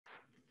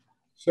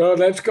So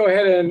let's go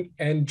ahead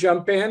and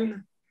jump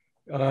in.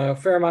 A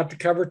fair amount to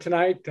cover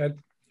tonight.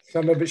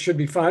 Some of it should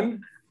be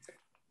fun.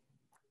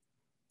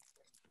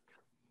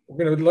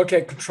 We're going to look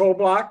at control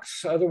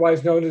blocks,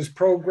 otherwise known as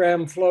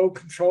program flow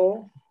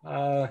control.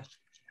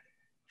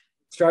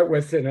 Start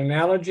with an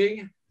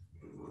analogy.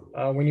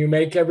 When you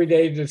make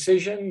everyday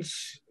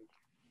decisions,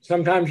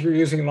 sometimes you're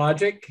using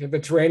logic. If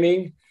it's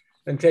raining,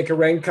 then take a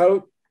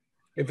raincoat.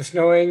 If it's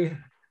snowing,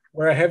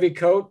 wear a heavy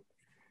coat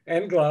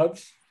and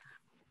gloves.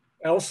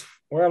 Else,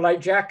 wear a light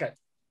jacket.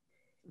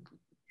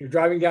 You're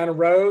driving down a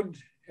road.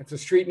 If the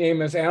street name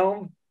is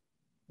Elm,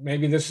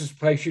 maybe this is the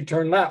place you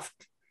turn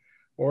left.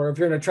 Or if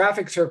you're in a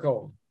traffic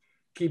circle,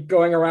 keep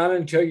going around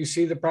until you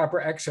see the proper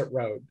exit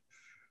road.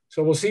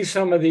 So we'll see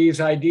some of these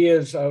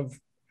ideas of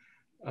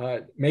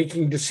having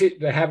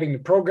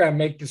the program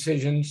make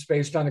decisions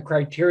based on the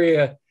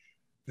criteria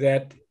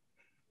that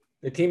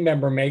the team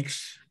member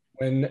makes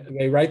when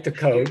they write the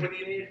code.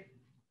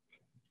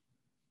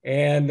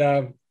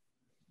 And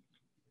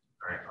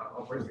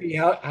see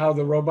how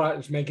the robot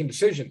is making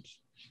decisions.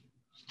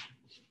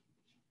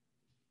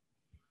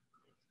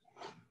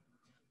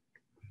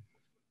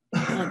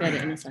 I'll get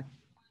it in a second.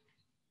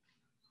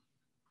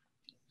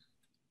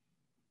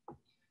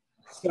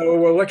 So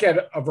we'll look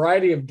at a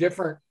variety of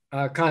different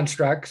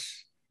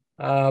constructs.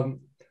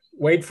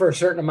 Wait for a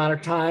certain amount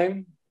of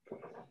time.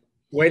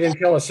 Wait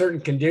until a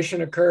certain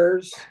condition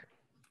occurs.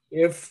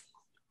 If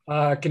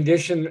a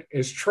condition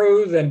is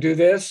true, then do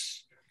this.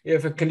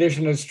 If a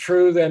condition is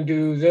true, then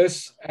do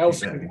this,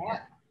 else do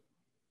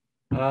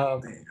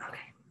that.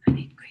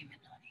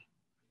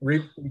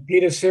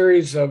 Repeat a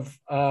series of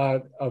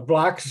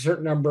blocks a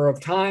certain number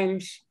of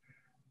times.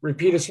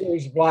 Repeat a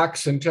series of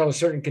blocks until a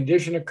certain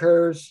condition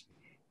occurs.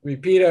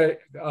 Repeat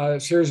a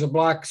series of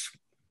blocks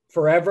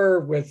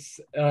forever with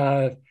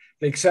the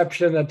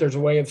exception that there's a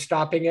way of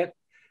stopping it,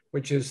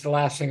 which is the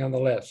last thing on the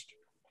list.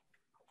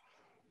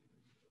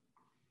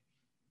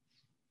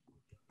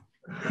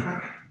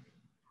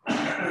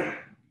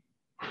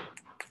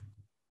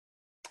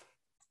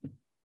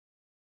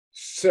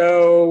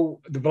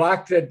 So the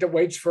block that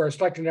waits for a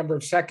selected number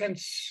of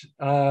seconds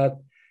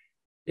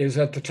is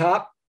at the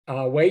top.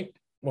 Wait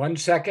 1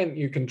 second.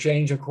 You can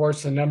change, of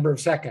course, the number of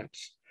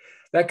seconds.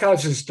 That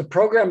causes the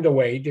program to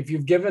wait. If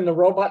you've given the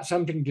robot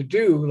something to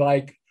do,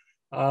 like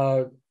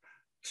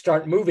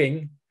start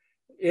moving,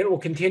 it will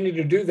continue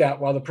to do that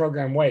while the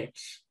program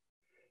waits.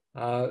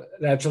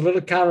 That's a little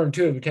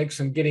counterintuitive. It takes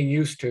some getting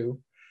used to.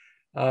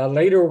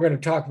 Later, we're going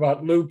to talk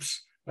about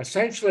loops.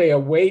 Essentially, a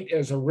wait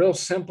is a real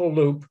simple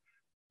loop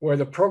where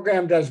the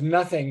program does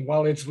nothing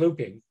while it's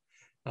looping.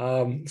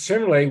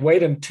 Similarly,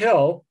 wait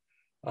until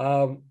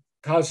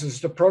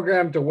causes the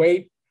program to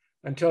wait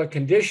until a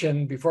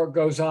condition before it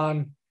goes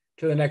on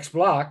to the next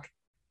block,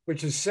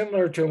 which is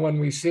similar to when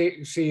we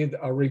see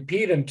a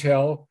repeat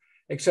until,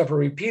 except a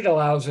repeat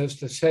allows us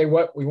to say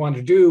what we want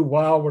to do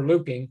while we're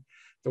looping.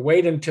 The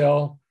wait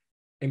until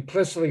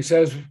implicitly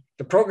says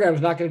the program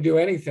is not going to do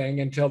anything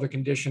until the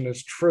condition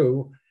is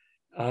true,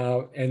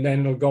 and then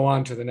it'll go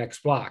on to the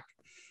next block.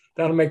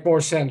 That'll make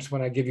more sense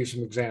when I give you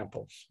some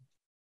examples.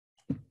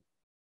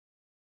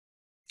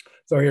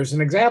 So here's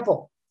an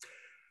example.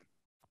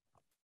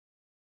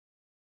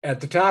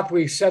 At the top,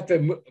 we set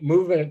the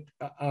movement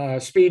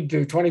speed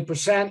to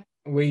 20%.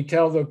 We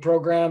tell the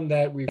program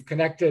that we've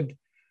connected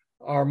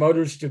our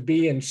motors to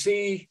B and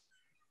C.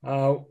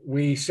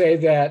 We say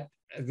that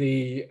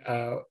the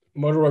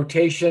motor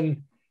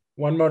rotation,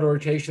 one motor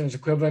rotation is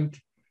equivalent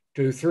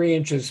to 3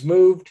 inches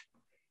moved,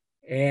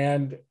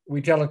 and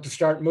we tell it to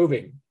start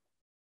moving.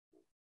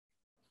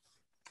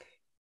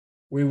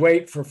 We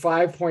wait for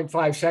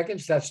 5.5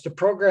 seconds. That's the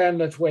program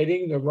that's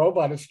waiting. The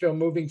robot is still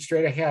moving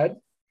straight ahead.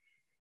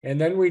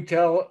 And then we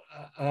tell,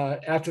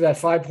 after that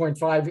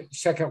 5.5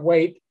 second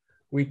wait,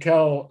 we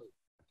tell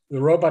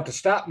the robot to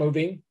stop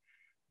moving.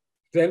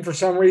 Then for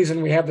some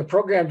reason, we have the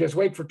program just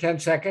wait for 10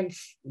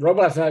 seconds. The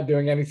robot's not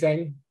doing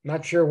anything,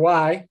 not sure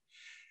why.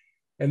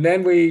 And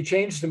then we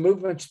change the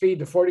movement speed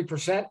to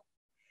 40%.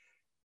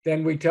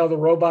 Then we tell the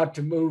robot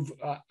to move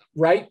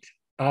right,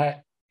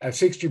 a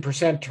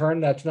 60%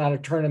 turn, that's not a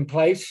turn in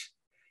place.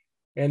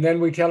 And then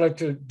we tell it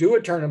to do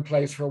a turn in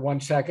place for 1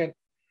 second.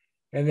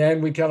 And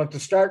then we tell it to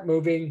start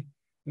moving.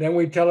 And then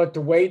we tell it to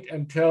wait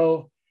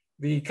until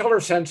the color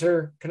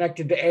sensor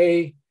connected to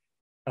A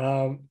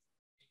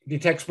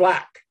detects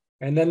black.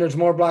 And then there's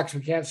more blocks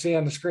we can't see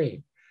on the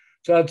screen.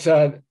 So it's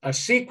a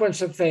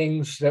sequence of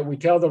things that we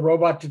tell the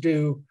robot to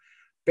do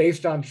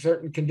based on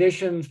certain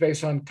conditions,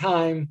 based on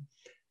time,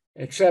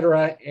 et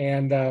cetera.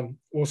 And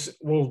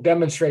we'll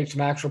demonstrate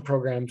some actual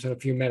programs in a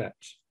few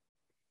minutes.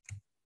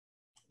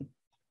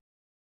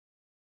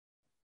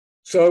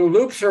 So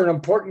loops are an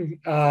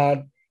important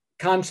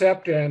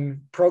concept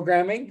in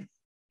programming.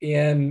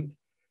 In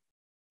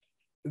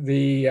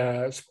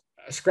the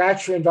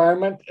Scratch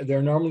environment,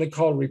 they're normally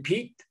called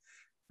repeat,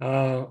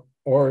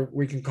 or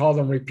we can call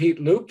them repeat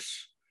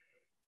loops.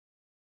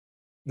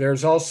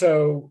 There's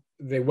also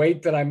the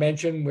wait that I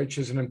mentioned, which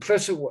is an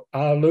implicit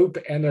loop,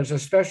 and there's a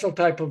special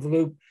type of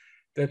loop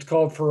that's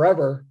called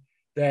forever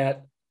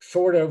that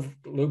sort of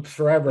loops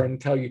forever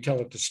until you tell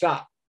it to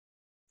stop.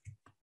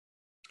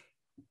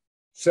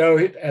 So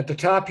at the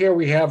top here,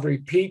 we have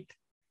repeat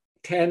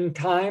 10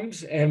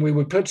 times, and we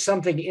would put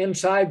something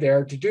inside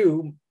there to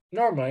do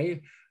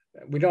normally.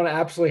 We don't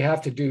absolutely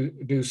have to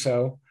do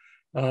so,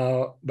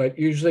 but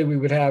usually we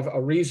would have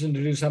a reason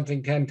to do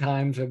something 10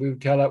 times, and we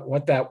would tell it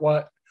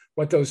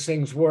what those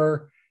things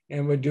were,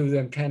 and would do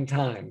them 10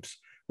 times.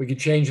 We could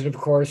change it, of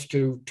course,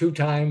 to 2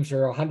 times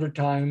or 100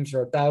 times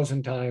or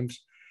 1,000 times,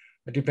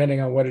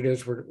 depending on what it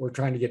is we're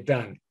trying to get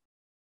done.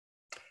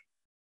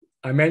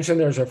 I mentioned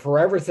there's a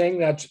forever thing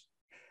that's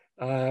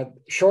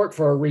short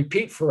for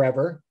repeat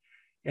forever,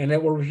 and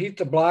it will repeat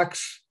the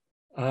blocks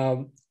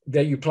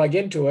that you plug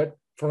into it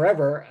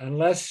forever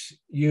unless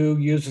you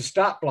use a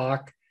stop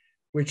block,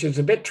 which is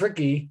a bit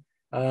tricky,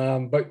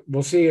 but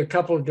we'll see a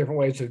couple of different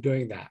ways of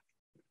doing that.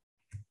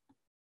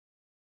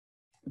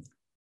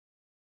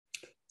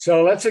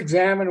 So let's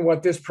examine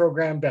what this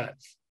program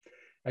does.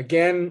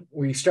 Again,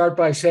 we start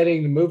by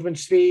setting the movement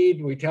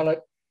speed. We tell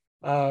it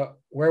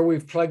where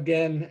we've plugged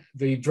in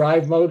the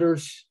drive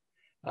motors,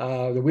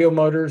 the wheel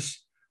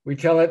motors. We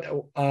tell it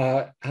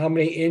how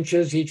many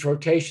inches each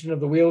rotation of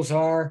the wheels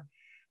are.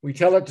 We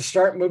tell it to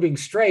start moving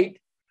straight,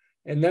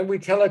 and then we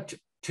tell it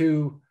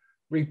to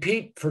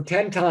repeat for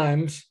 10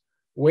 times,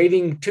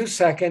 waiting 2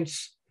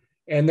 seconds,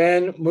 and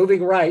then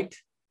moving right,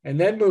 and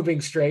then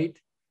moving straight,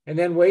 and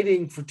then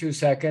waiting for 2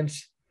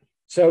 seconds.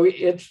 So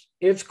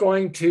it's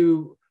going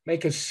to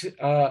make a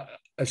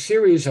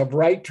series of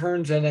right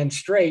turns and then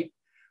straight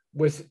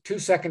with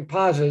 2-second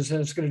pauses,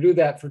 and it's going to do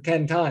that for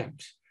 10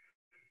 times.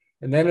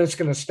 And then it's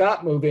going to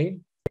stop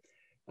moving,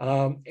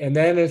 and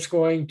then it's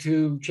going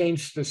to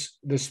change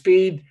the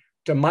speed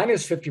to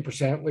minus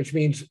 50%, which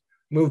means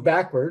move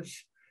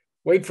backwards,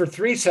 wait for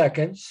 3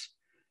 seconds,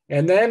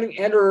 and then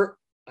enter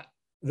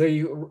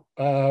the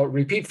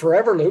repeat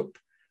forever loop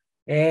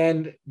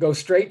and go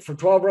straight for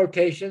 12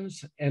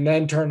 rotations, and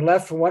then turn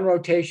left for 1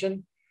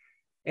 rotation.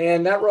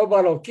 And that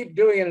robot will keep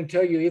doing it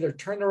until you either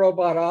turn the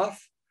robot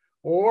off,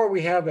 or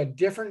we have a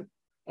different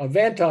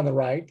event on the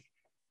right.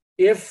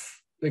 If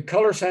the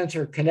color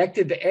sensor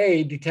connected to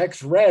A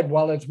detects red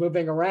while it's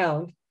moving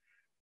around,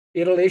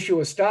 it'll issue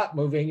a stop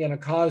moving and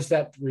it'll cause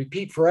that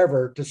repeat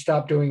forever to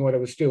stop doing what it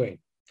was doing.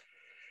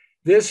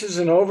 This is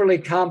an overly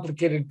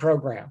complicated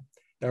program.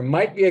 There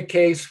might be a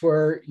case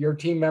where your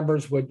team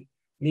members would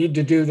need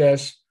to do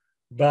this,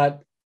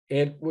 but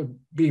it would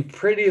be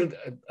pretty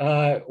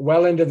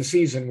well into the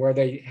season where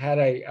they had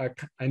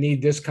a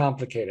need this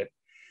complicated.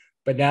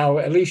 But now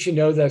at least you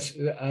know this,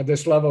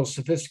 this level of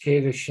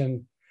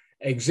sophistication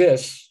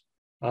exists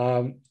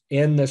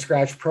in the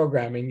Scratch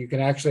programming. You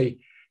can actually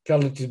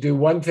tell it to do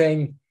one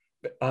thing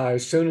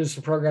as soon as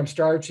the program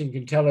starts, and you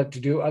can tell it to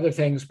do other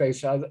things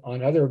based on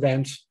other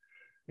events,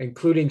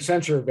 including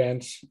sensor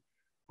events,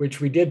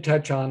 which we did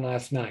touch on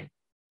last night.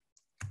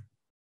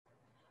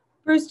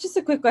 Bruce, just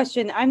a quick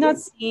question. I'm not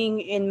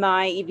seeing in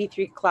my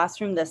EV3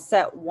 Classroom the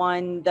set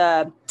one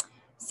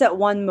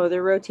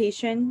motor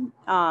rotation.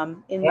 Yeah,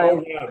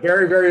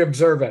 very, very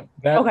observant.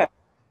 That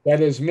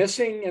is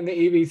missing in the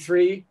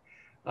EV3.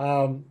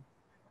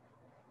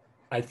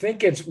 I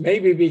think it's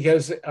maybe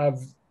because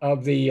of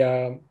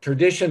the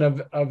tradition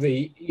of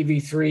the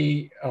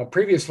EV3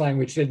 previous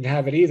language didn't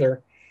have it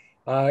either.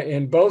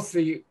 In both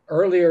the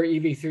earlier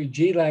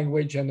EV3G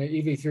language and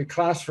the EV3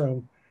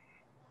 Classroom,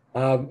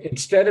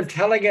 instead of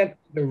telling it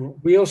the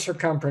wheel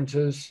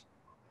circumferences,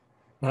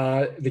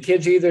 the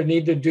kids either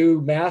need to do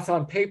math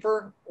on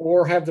paper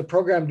or have the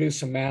program do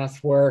some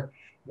math where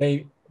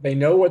they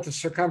know what the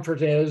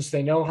circumference is,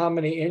 they know how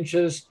many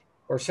inches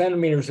or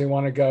centimeters they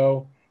want to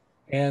go,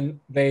 and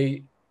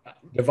they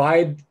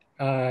divide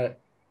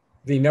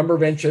the number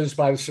of inches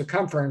by the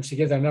circumference to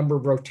get the number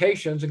of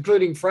rotations,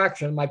 including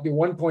fraction, might be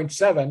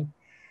 1.7,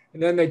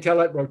 and then they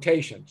tell it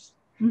rotations.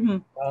 Mm-hmm.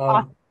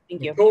 Awesome.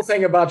 Thank you. The cool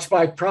thing about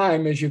Spike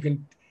Prime is you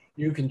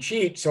can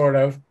cheat sort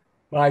of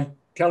by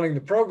telling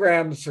the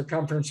program the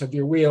circumference of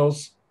your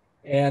wheels,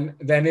 and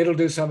then it'll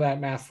do some of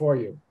that math for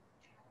you,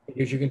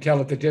 because you can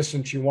tell it the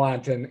distance you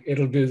want, and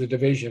it'll do the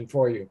division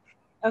for you.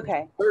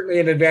 Okay. Certainly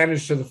an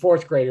advantage to the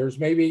 4th graders.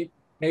 Maybe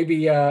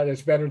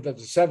it's better that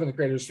the 7th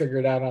graders figure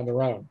it out on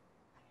their own.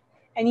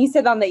 And you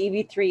said on the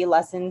EV3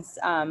 lessons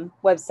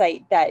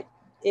website that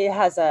it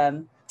has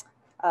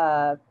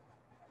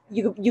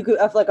you could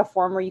have like a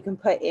form where you can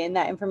put in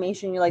that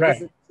information. You're like, right.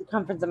 This is the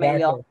circumference of my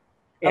wheel.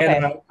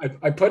 And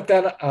I put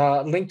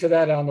that link to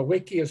that on the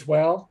wiki as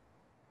well,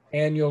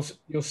 and you'll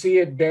see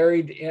it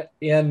buried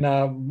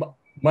in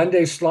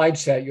Monday's slide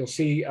set. You'll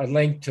see a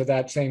link to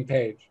that same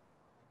page,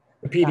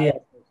 the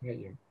PDF.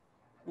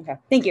 Okay,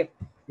 thank you.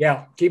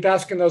 Yeah, keep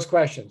asking those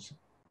questions.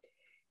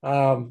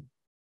 Oh,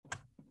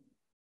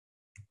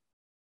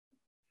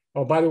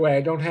 by the way,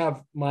 I don't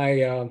have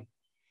my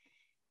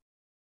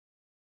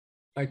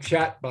my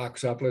chat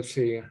box up. Let's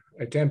see,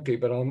 it's empty,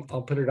 but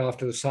I'll put it off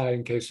to the side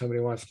in case somebody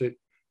wants to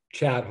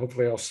chat.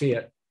 Hopefully I'll see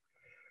it.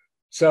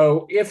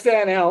 So if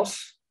then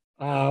else,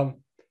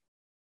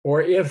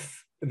 or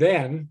if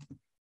then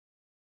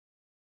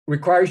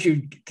requires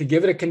you to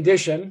give it a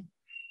condition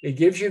it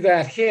gives you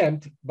that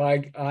hint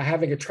by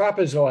having a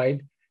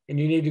trapezoid, and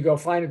you need to go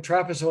find a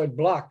trapezoid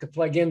block to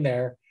plug in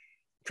there.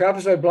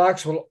 Trapezoid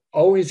blocks will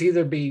always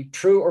either be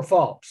true or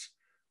false.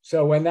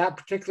 So when that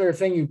particular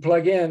thing you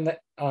plug in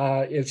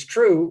is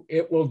true,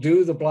 it will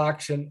do the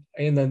blocks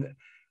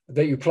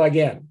that you plug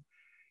in.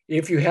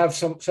 If you have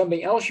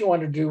something else you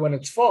want to do when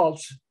it's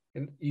false,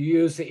 and you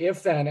use the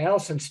if then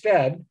else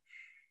instead,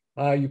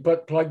 you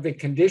plug the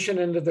condition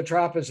into the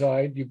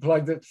trapezoid, you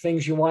plug the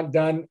things you want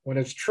done when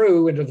it's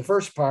true into the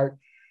first part,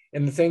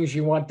 and the things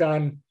you want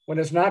done when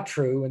it's not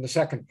true in the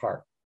second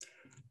part.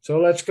 So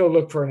let's go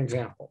look for an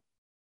example.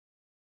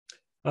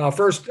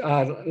 First,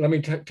 let me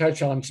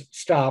touch on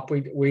stop.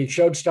 We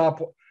showed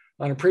stop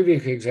on a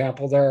previous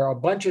example. There are a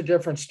bunch of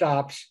different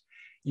stops.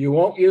 You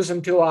won't use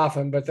them too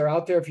often, but they're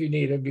out there if you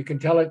need them. You can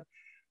tell it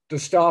to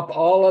stop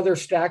all other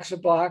stacks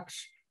of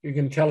blocks. You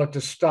can tell it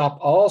to stop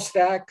all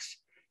stacks.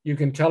 You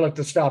can tell it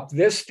to stop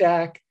this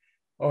stack,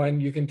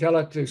 and you can tell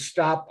it to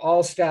stop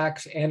all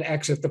stacks and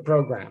exit the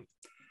program.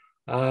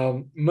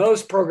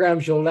 Most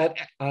programs you'll let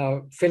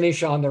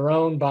finish on their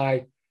own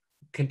by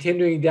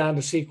continuing down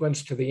the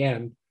sequence to the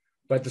end,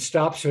 but the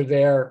stops are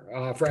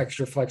there for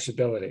extra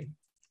flexibility.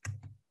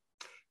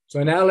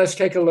 So now let's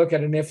take a look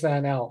at an if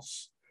then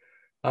else.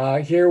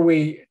 Here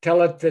we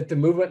tell it that the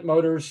movement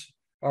motors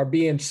are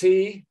B and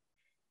C.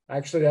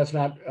 Actually, that's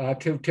not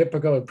too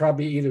typical. It'd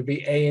probably either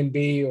be A and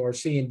B or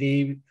C and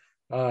D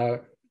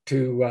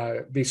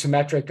to be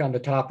symmetric on the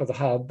top of the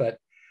hub. But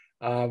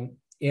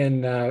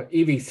in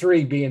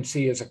EV3, B and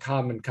C is a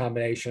common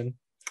combination.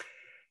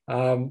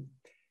 Then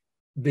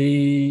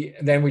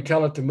we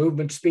tell it the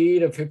movement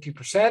speed of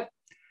 50%.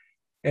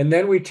 And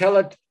then we tell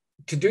it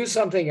to do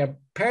something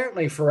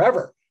apparently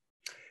forever.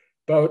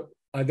 But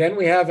then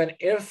we have an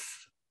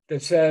if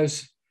that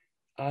says,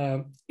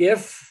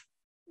 if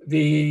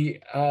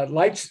the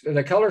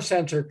the color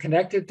sensor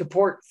connected to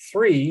port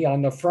 3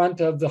 on the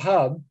front of the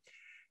hub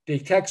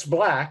detects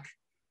black,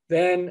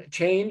 then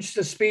change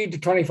the speed to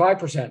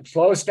 25%,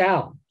 slow us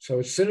down. So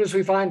as soon as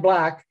we find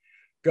black,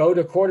 go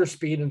to quarter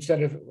speed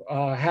instead of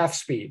half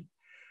speed.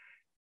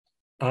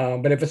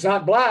 But if it's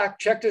not black,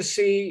 check to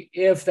see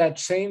if that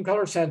same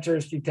color sensor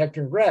is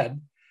detecting red.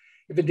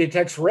 If it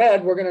detects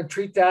red, we're going to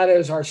treat that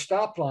as our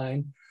stop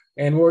line,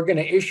 and we're going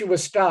to issue a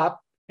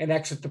stop and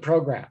exit the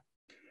program.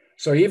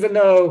 So even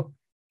though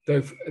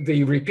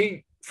the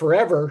repeat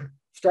forever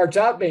starts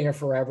out being a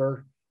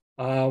forever,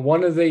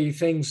 one of the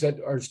things that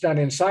is done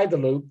inside the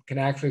loop can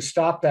actually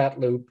stop that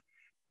loop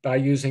by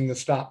using the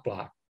stop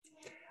block.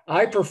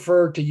 I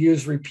prefer to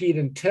use repeat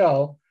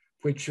until,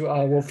 which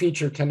we'll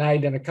feature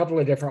tonight in a couple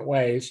of different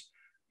ways,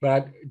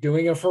 but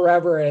doing a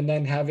forever and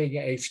then having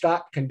a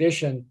stop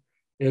condition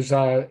is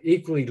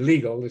equally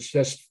legal. It's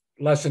just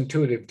less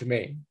intuitive to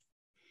me.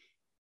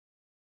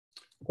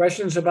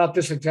 Questions about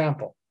this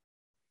example?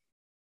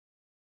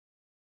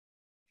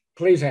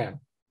 Please, Anne.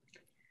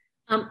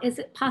 Is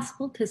it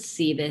possible to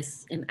see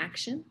this in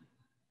action?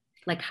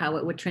 Like how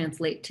it would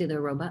translate to the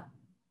robot?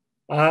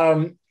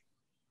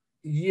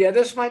 Yeah,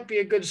 this might be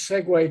a good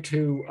segue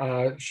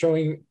to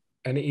showing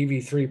an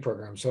EV3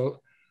 program.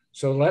 So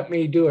let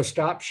me do a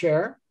stop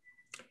share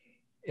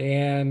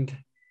and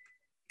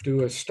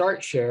do a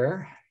start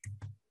share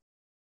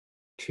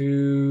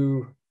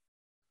to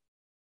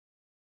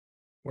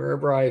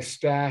wherever I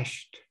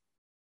stashed.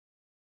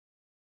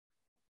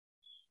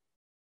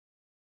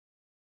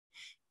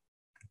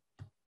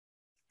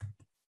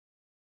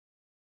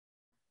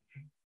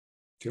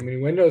 Too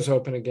many windows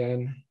open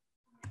again.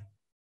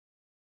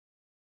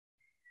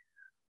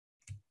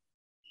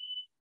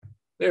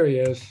 There he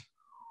is.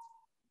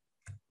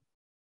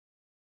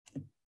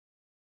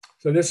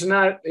 So this is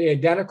not the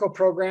identical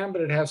program,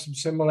 but it has some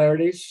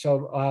similarities.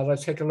 So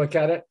let's take a look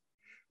at it.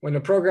 When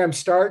the program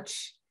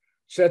starts,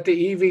 set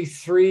the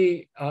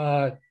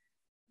EV3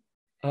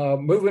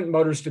 movement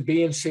motors to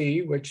B and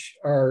C, which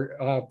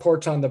are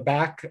ports on the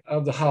back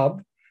of the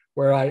hub,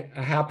 where I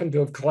happen to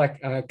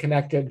have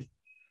connected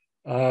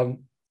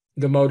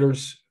the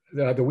motors,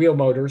 the wheel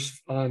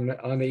motors on the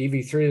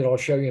EV3 that I'll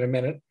show you in a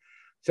minute.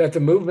 Set the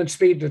movement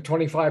speed to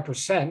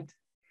 25%.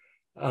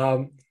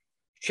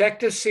 Check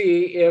to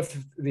see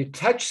if the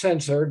touch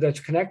sensor that's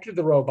connected to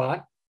the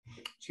robot,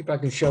 see if I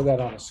can show that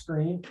on a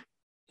screen.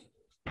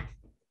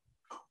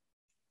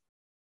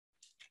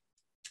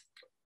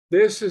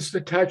 This is the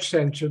touch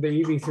sensor,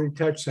 the EV3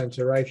 touch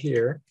sensor right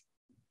here.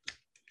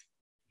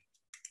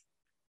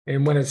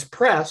 And when it's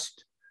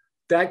pressed,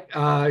 that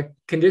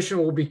condition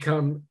will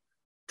become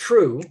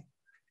true.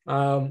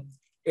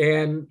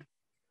 And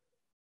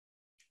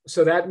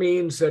so that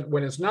means that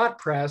when it's not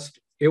pressed,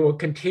 it will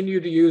continue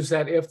to use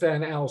that if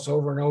then else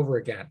over and over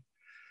again.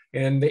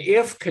 And the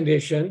if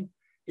condition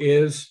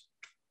is,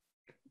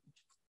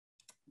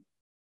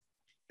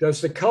 does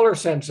the color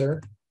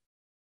sensor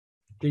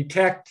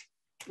detect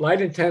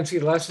light intensity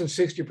less than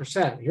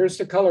 60%? Here's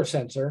the color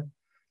sensor.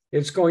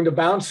 It's going to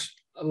bounce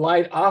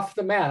light off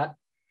the mat.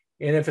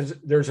 And if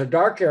there's a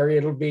dark area,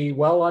 it'll be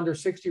well under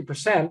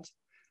 60%,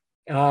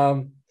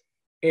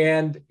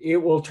 and it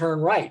will turn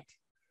right.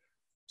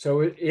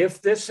 So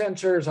if this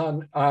sensor is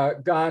on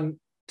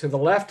gone to the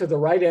left of the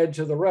right edge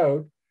of the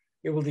road,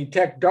 it will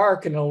detect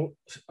dark and it'll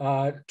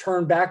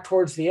turn back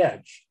towards the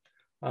edge.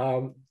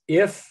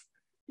 If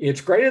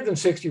it's greater than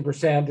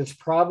 60%, it's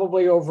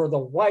probably over the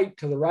white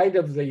to the right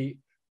of the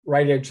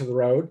right edge of the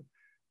road,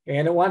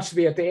 and it wants to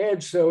be at the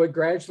edge, so it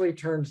gradually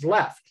turns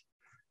left.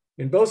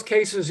 In both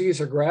cases, these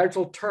are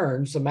gradual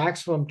turns. The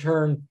maximum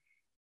turn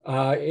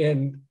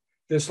in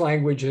this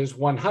language is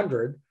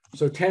 100.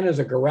 So 10 is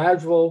a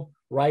gradual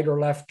right or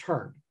left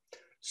turn.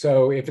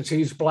 So if it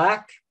sees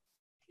black,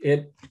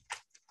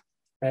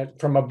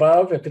 from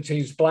above, if it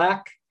sees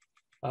black,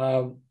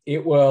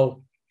 it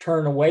will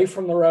turn away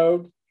from the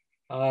road.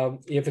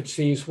 If it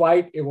sees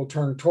white, it will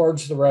turn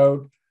towards the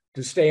road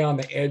to stay on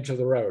the edge of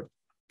the road.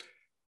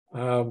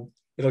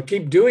 It'll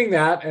keep doing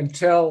that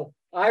until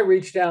I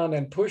reach down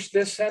and push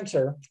this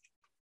sensor,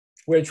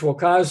 which will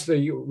cause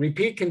the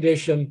repeat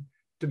condition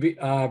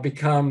to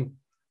become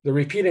the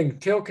repeating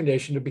till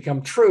condition to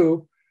become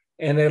true,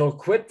 and it'll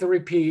quit the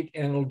repeat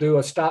and it'll do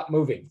a stop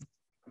moving.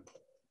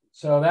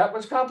 So that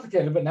was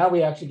complicated, but now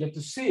we actually get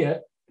to see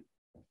it,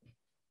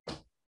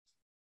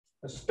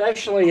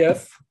 especially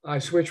if I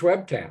switch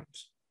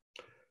webcams.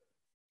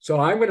 So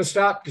I'm going to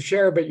stop to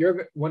share, but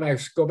when I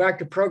go back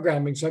to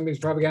programming, somebody's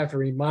probably going to have to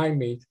remind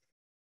me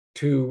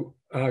to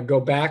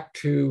go back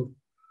to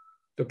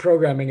the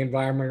programming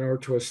environment or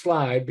to a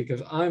slide,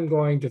 because I'm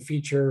going to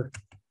feature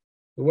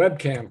the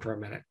webcam for a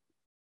minute.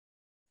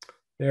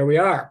 There we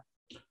are.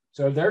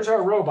 So there's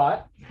our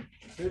robot.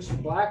 There's the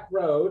black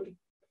road.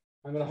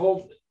 I'm going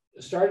to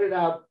start it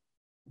out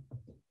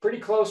pretty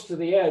close to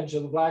the edge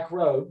of the black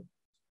road.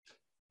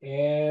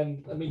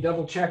 And let me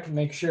double check and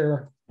make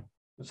sure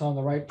it's on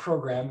the right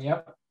program.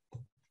 Yep.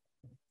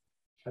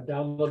 I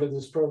downloaded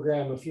this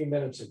program a few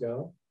minutes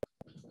ago.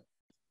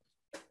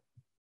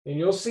 And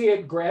you'll see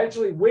it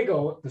gradually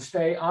wiggle to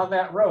stay on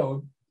that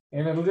road.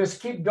 And it'll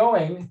just keep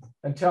going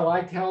until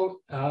I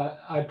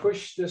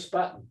push this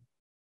button.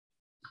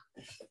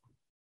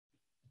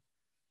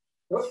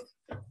 Oops,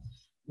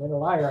 made a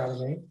liar out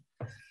of me.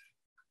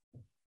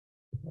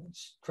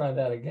 Let's try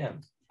that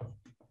again.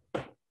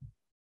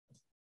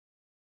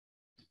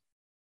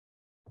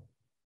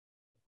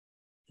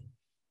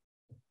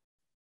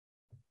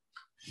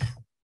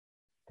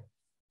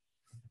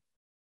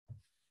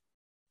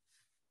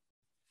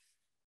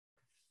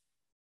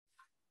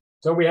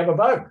 So we have a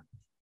bug.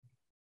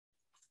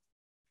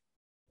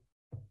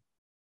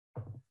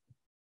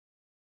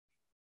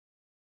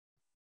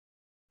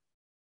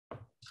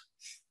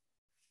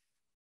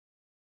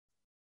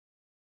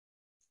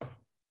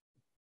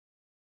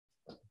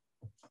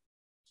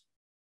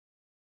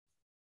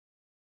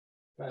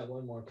 Try it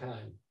one more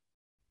time.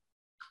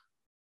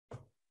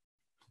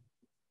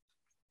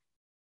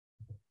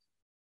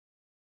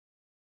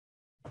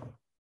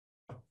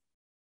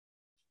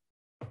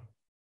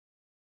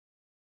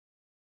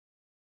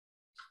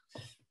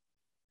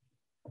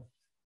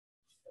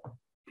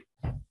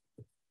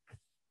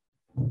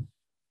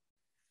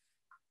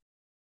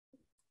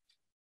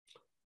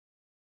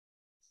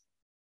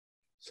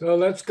 So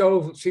let's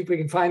go see if we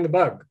can find the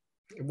bug.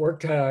 It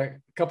worked a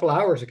couple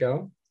hours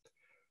ago.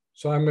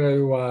 So I'm going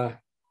to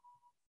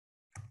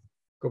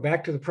go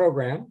back to the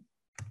program.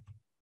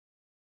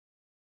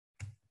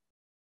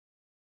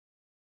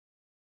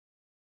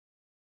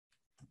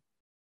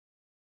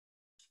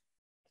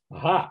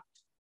 Aha.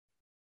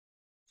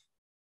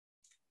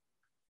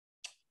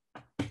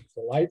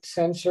 The light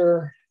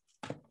sensor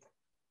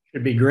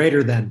should be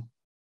greater than.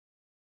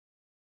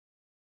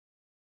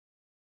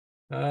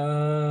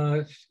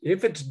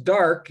 If it's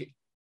dark,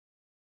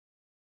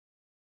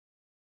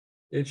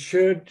 it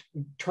should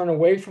turn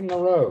away from the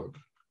road.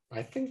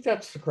 I think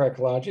that's the correct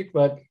logic,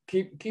 but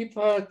keep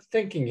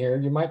thinking here.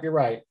 You might be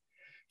right.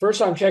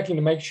 First, I'm checking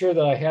to make sure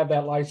that I have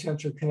that light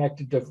sensor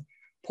connected to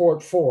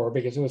port 4,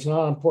 because if it's not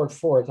on port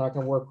 4, it's not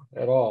going to work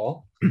at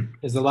all.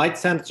 Is the light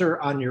sensor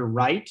on your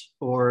right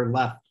or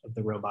left of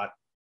the robot?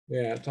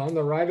 Yeah, it's on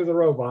the right of the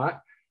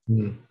robot.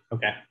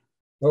 Okay.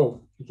 Oh,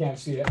 you can't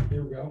see it.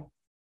 Here we go.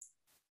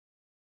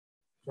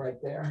 Right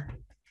there.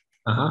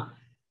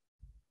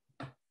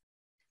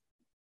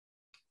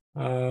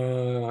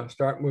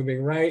 Start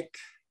moving right.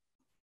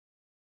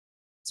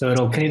 So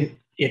it'll if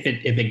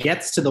it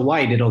gets to the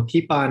white, it'll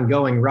keep on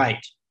going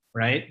right,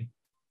 right?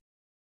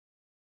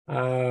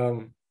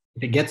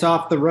 If it gets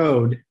off the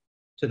road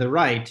to the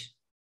right,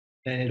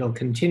 then it'll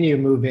continue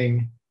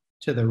moving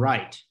to the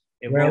right.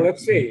 Well,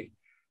 let's see.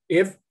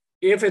 If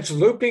it's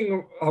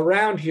looping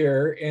around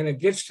here and it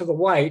gets to the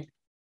white,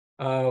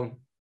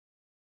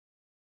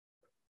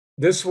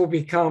 this will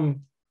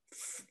become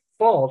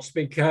false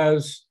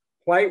because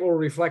white will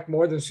reflect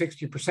more than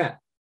 60%.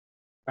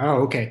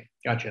 Oh, okay.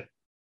 Gotcha.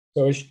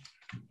 So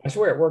I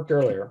swear it worked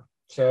earlier.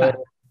 So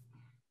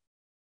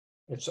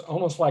it's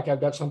almost like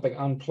I've got something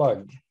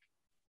unplugged.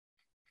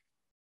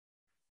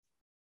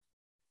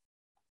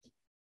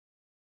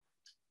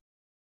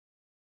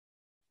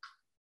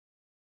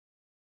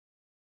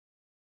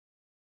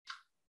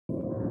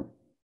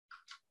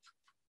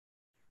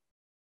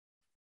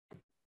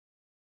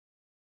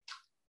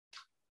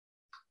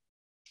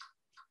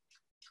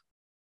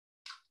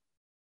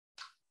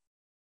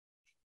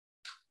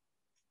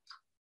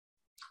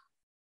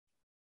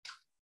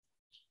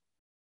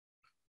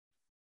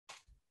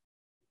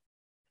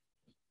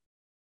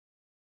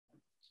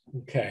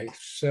 Okay,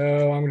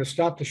 so I'm going to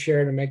stop the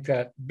share to make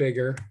that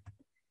bigger.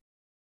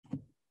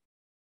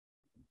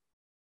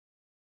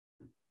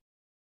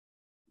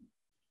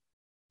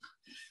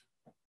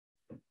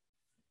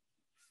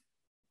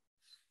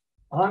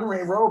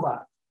 Honorary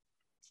robot.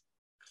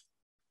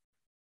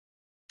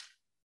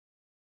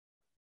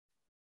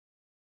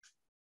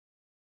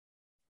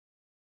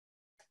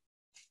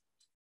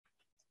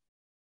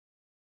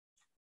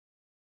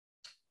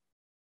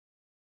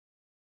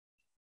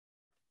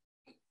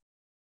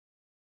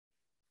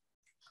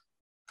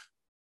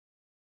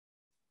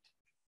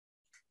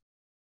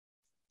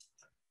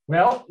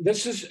 Well,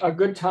 this is a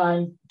good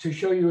time to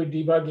show you a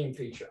debugging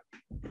feature,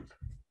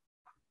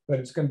 but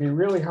it's going to be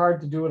really hard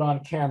to do it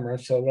on camera,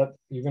 so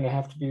you're going to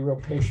have to be real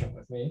patient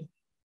with me.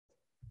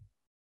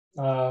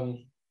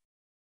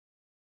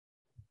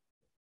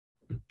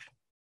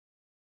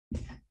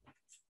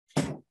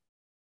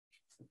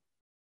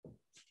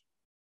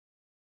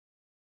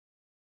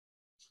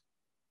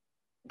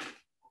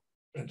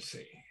 Let's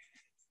see.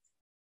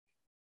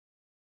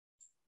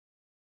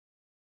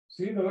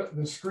 See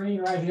the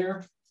screen right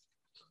here?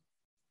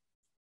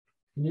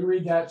 Can you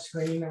read that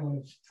screen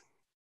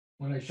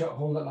when I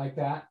hold it like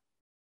that?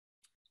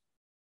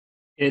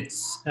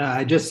 It's,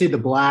 I just see the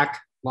black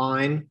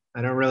line.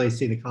 I don't really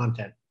see the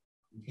content.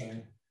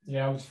 Okay.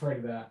 Yeah, I was afraid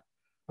of that.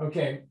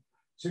 Okay.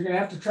 So you're going to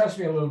have to trust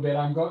me a little bit.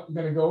 I'm going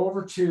to go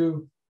over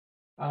to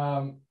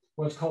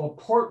what's called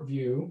port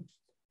view.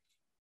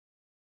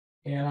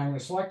 And I'm going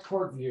to select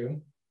port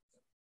view.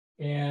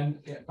 And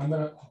I'm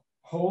going to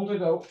hold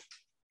it up.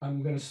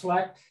 I'm going to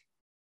select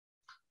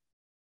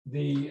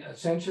the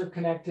sensor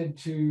connected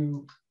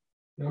to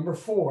number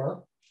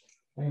 4.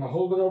 I'm going to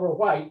hold it over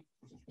white.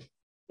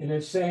 And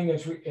it's saying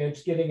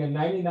it's getting a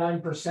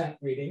 99%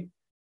 reading.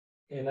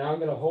 And now I'm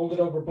going to hold it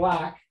over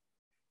black.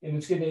 And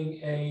it's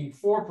getting a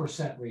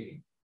 4%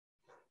 reading.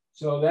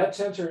 So that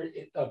sensor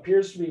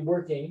appears to be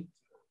working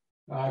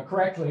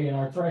correctly, and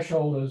our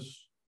threshold is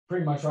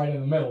pretty much right in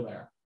the middle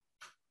there.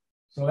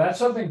 So that's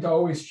something to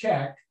always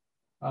check,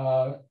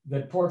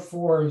 that port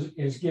 4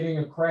 is getting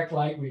a correct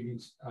light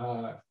readings.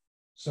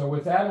 So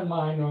with that in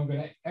mind, I'm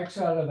going to X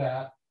out of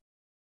that.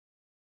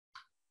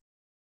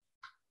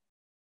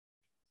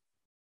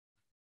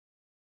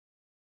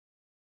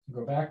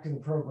 Go back to the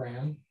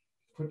program,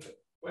 put the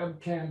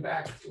webcam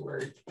back to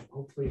where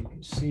hopefully you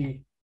can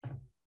see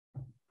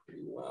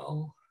pretty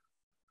well.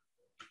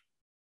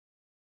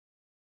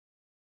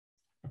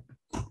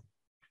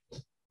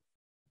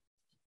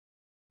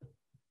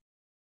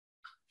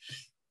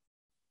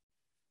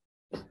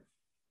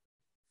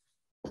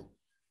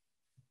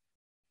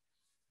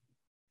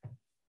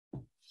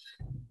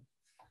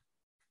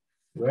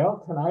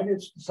 Well, tonight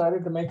it's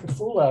decided to make a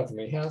fool out of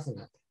me, hasn't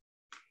it?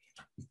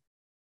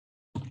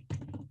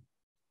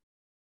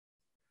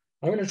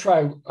 I'm going to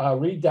try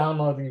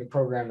re-downloading the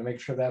program to make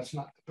sure that's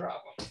not the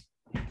problem.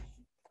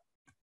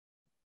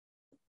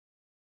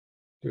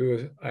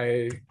 Do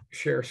I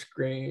share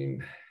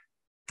screen?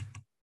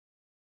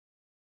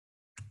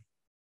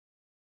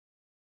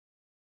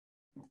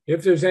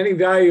 If there's any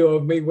value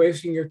of me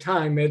wasting your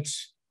time,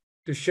 it's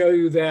to show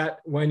you that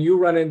when you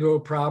run into a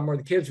problem or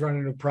the kids run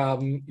into a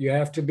problem, you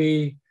have to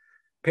be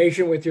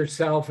patient with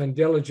yourself and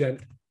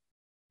diligent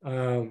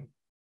to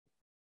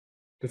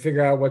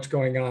figure out what's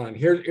going on.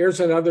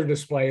 Here's another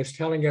display. It's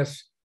telling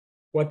us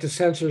what the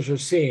sensors are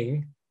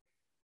seeing.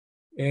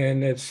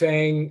 And it's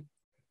saying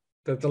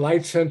that the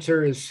light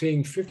sensor is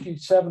seeing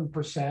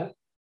 57%. If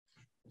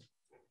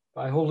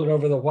I hold it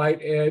over the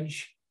white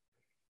edge,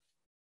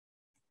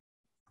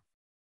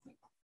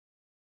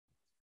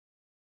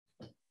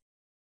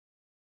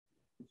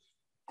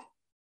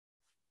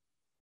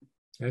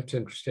 that's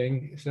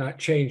interesting. It's not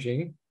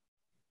changing.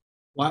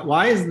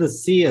 Why is the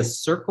C a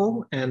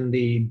circle and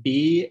the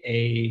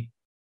B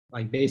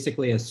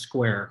basically a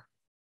square?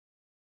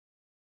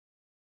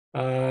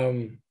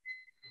 Oh,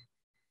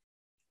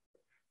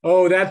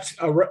 that's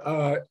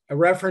a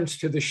reference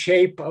to the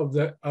shape of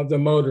the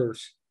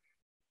motors.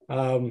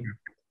 So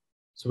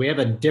we have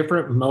a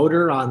different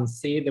motor on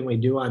C than we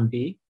do on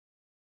B?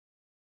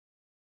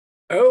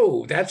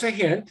 Oh, that's a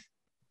hint.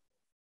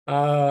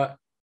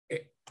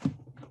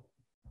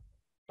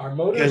 Our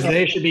motors, because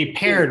they should be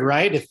paired,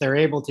 right? If they're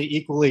able to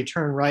equally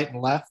turn right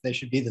and left, they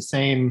should be the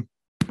same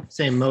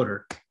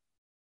motor.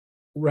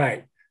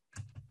 Right.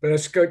 But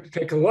let's go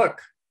take a look.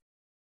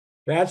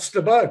 That's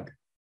the bug.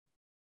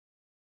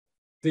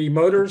 The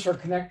motors are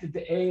connected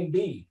to A and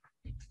B.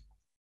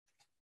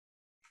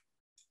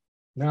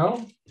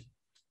 No?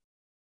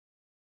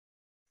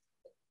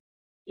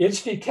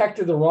 It's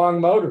detected the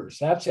wrong motors.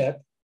 That's it.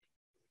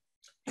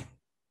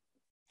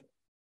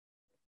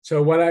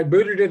 So when I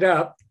booted it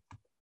up,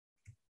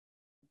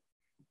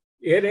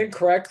 it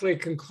incorrectly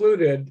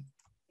concluded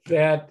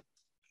that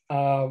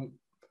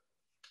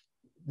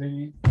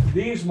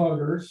these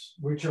motors,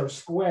 which are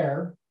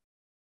square,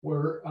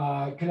 were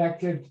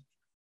connected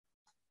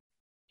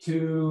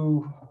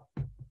to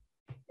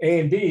A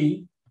and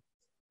B,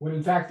 when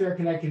in fact they're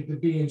connected to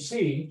B and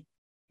C.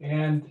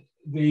 And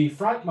the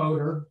front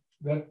motor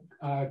that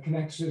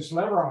connects this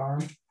lever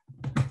arm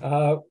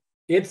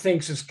it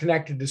thinks it's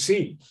connected to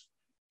C.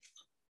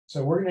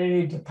 So we're going to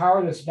need to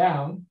power this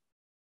down.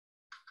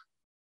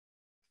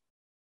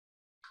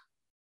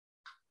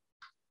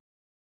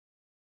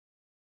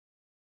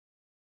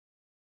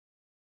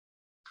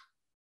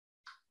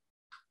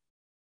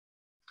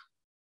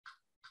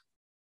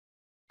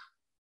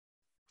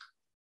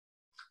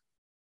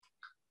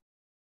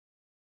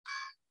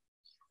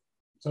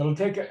 So it'll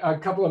take a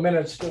couple of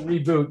minutes to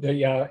reboot.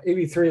 The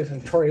EV3 is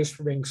notorious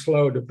for being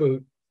slow to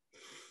boot.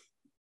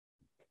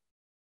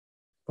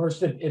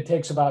 First, it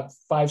takes about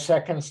 5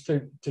 seconds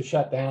to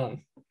shut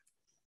down.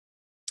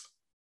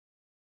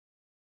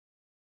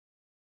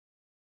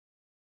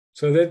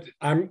 So that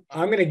I'm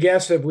going to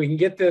guess if we can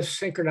get this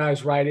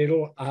synchronized right,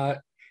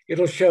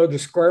 it'll show the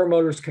square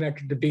motors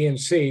connected to B and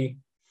C,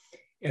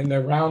 and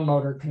the round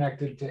motor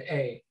connected to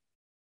A.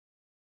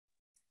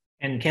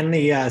 And can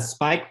the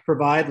Spike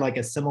provide like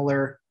a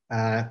similar,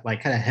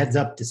 like kind of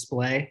heads-up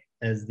display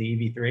as the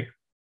EV3?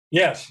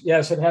 Yes,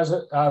 it has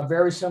a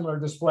very similar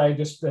display,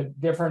 just the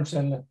difference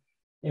in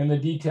the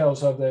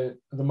details of the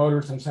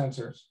motors and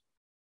sensors.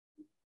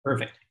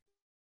 Perfect.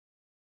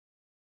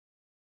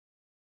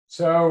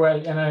 So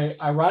in an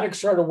ironic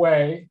sort of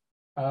way,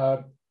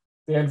 the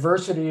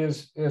adversity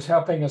is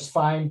helping us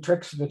find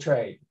tricks of the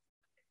trade.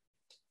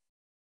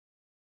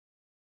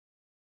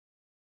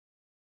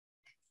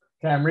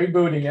 Okay, I'm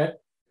rebooting it.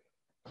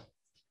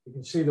 You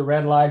can see the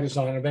red light is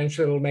on.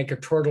 Eventually it'll make a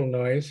turtle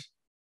noise.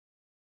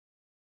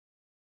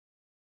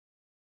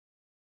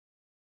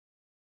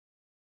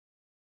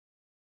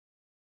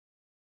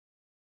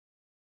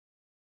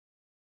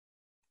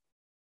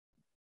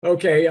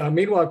 Okay,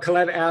 meanwhile,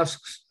 Colette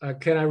asks,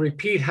 can I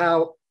repeat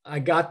how I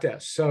got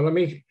this? So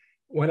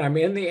when I'm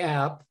in the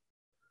app,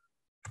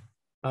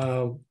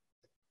 the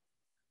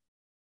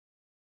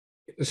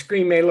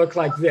screen may look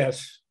like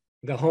this,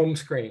 the home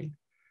screen.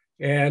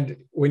 And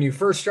when you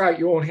first start,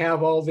 you won't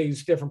have all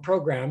these different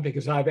programs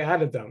because I've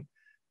added them.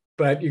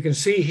 But you can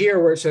see here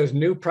where it says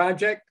new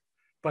project.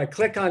 If I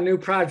click on new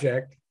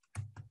project,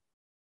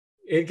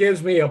 it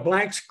gives me a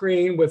blank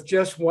screen with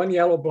just one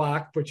yellow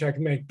block, which I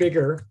can make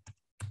bigger.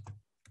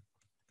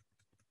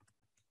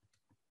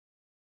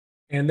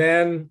 And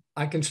then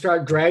I can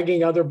start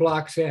dragging other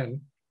blocks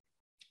in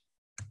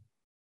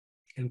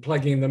and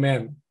plugging them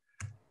in.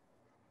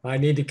 I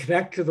need to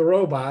connect to the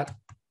robot.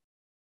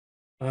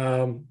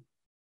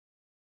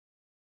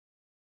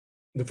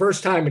 The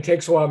first time it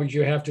takes a while because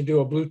you have to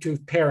do a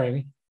Bluetooth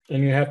pairing,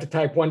 and you have to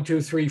type 1,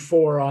 2, 3,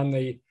 4 on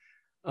the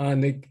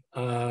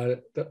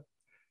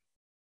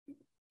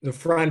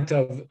front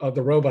of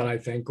the robot, I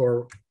think,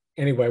 or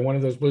anyway, one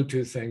of those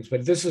Bluetooth things.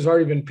 But this has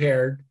already been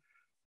paired,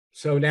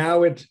 so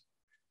now it's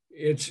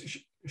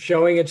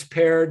showing it's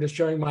paired. It's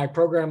showing my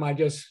program I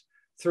just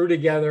threw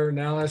together.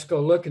 Now let's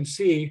go look and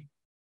see.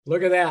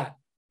 Look at that.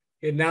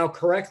 It now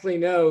correctly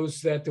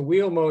knows that the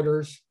wheel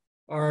motors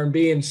are in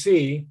B and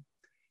C,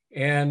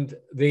 and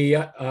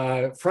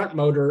the front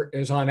motor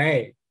is on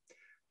A.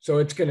 So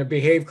it's going to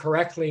behave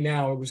correctly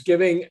now. It was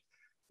giving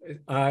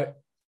the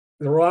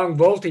wrong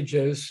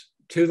voltages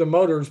to the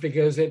motors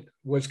because it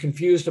was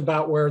confused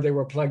about where they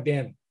were plugged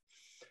in.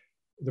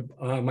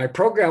 My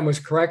program was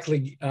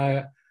correctly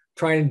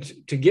trying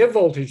to give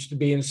voltage to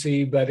B and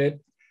C, but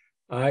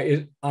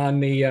particularly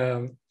on the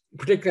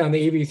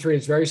EV3,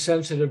 it's very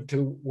sensitive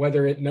to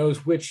whether it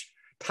knows which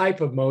type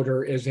of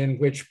motor is in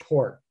which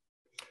port.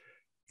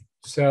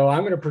 So I'm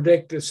going to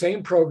predict the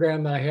same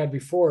program that I had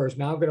before is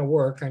now going to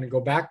work. I'm going to go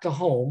back to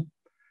home.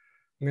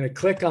 I'm going to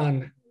click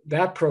on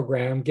that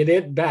program, get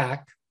it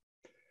back.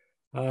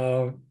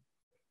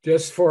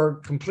 Just for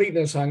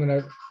completeness, I'm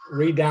going to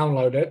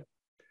re-download it.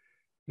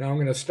 Now I'm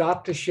going to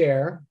stop to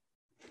share.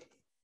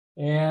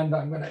 And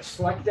I'm going to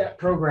select that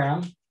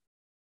program.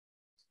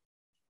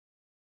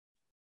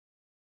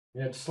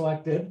 It's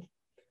selected.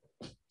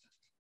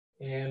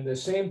 And the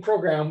same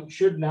program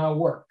should now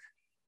work.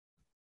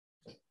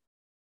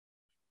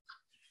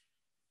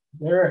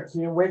 There,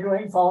 see it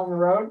wiggling, following the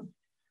road?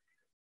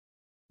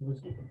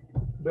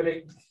 But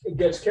it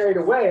gets carried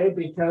away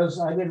because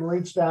I didn't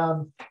reach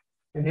down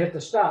and hit the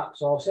stop.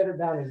 So I'll set it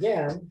down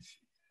again.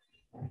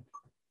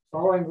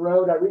 Following the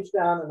road, I reach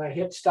down and I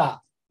hit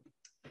stop.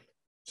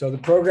 So the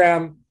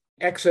program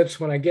exits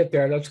when I get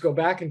there. Let's go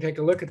back and take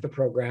a look at the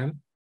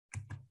program.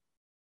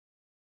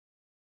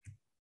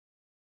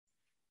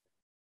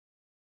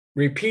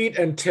 Repeat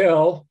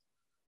until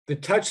the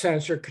touch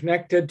sensor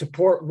connected to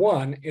port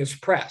 1 is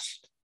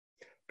pressed.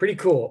 Pretty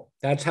cool.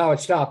 That's how it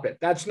stopped it.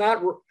 That's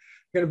not going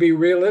to be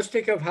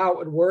realistic of how it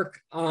would work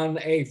on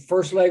a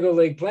first Lego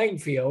League playing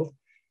field,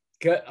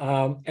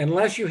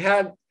 unless you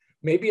had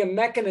maybe a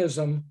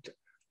mechanism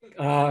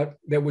that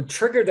would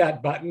trigger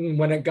that button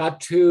when it got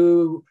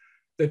to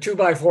the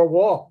 2x4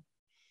 wall.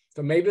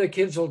 So maybe the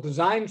kids will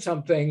design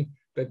something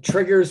that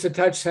triggers the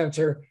touch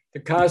sensor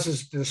that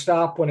causes it to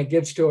stop when it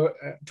gets to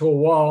a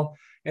wall,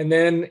 and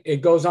then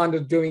it goes on to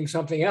doing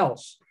something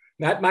else.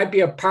 That might be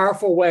a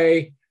powerful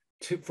way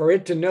for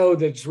it to know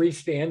that it's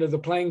reached the end of the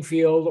playing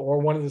field or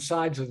one of the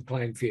sides of the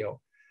playing field.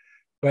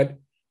 But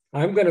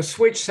I'm going to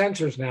switch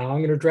sensors now. I'm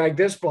going to drag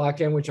this block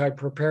in, which I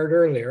prepared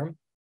earlier.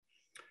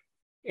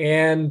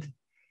 And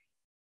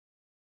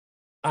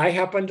I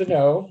happen to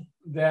know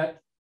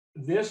that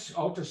this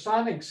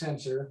ultrasonic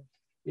sensor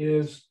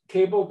is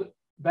cabled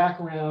back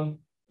around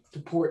to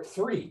port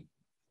 3.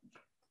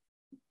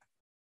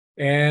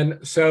 And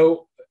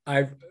so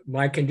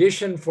my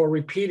condition for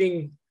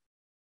repeating,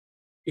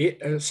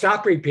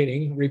 stop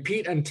repeating,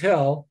 repeat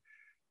until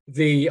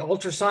the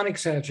ultrasonic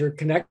sensor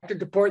connected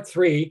to port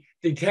 3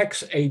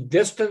 detects a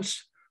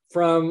distance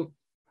from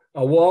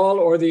a wall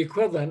or the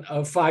equivalent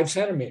of 5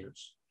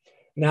 centimeters.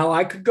 Now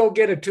I could go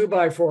get a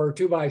 2x4 or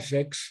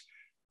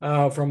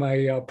 2x6 from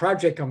a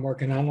project I'm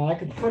working on, and I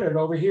could put it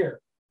over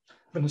here.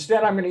 But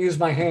instead I'm going to use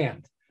my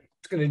hand.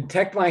 It's going to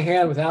detect my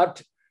hand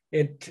without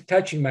it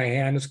touching my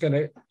hand. It's going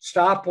to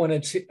stop when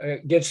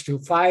it gets to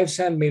 5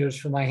 centimeters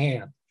from my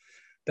hand.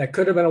 That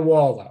could have been a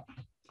wall though.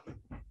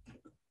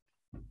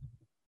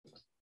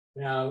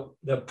 Now,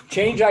 the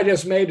change I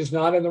just made is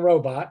not in the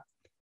robot.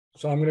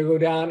 So I'm going to go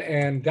down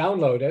and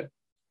download it.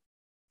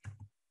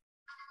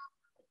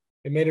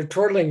 It made a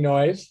turtling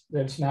noise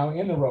that's now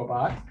in the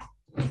robot.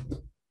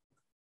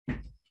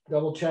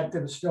 Double check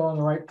that it's still in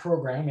the right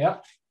program.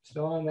 Yep,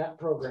 still in that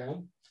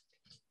program.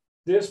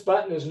 This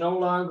button is no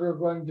longer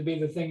going to be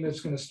the thing that's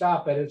going to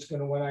stop it. It's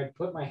going to, when I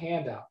put my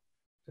hand out.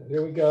 So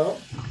here we go.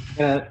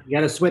 You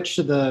got to switch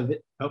to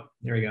the, oh,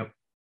 there we go.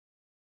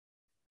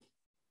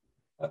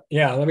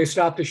 Yeah, let me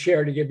stop the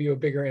share to give you a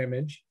bigger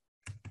image.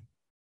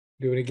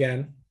 Do it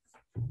again.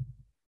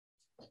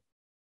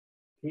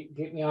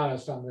 Keep me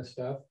honest on this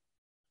stuff.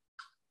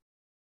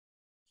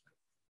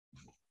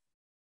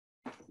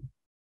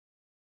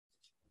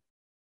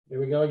 Here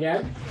we go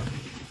again.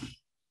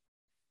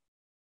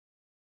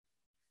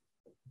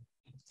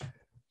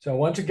 So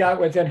once it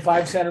got within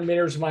 5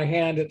 centimeters of my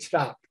hand, it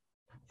stopped.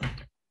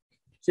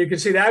 So you can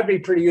see that would be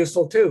pretty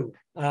useful too.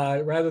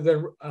 Rather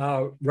than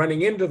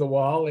running into the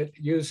wall, it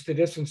used the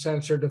distance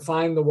sensor to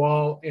find the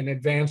wall in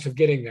advance of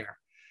getting there.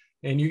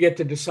 And you get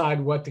to decide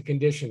what the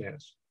condition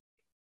is.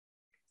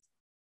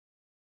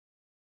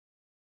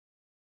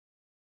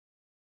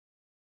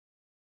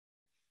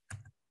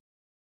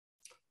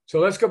 So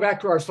let's go back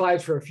to our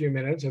slides for a few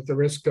minutes at the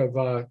risk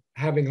of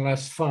having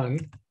less fun.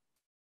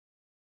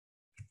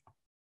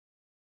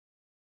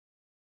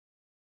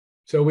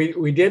 So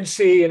we did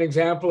see an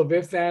example of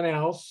if then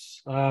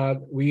else.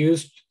 We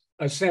used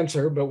a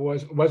sensor, but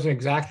wasn't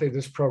exactly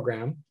this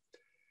program.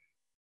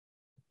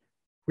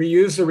 We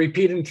used the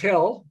repeat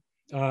until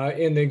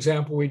in the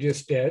example we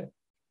just did.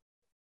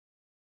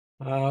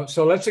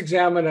 So let's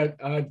examine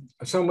a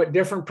somewhat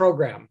different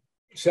program.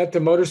 Set the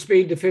motor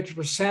speed to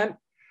 50%,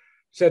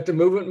 set the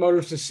movement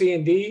motors to C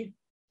and D,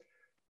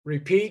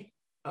 repeat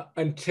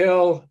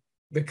until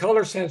the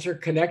color sensor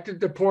connected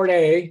to port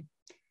A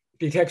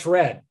detects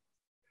red.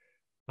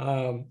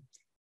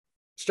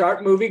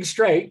 Start moving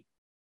straight,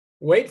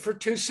 wait for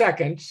 2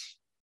 seconds,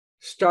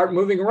 start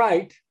moving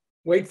right,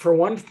 wait for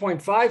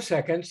 1.5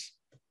 seconds,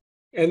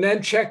 and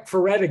then check for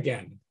red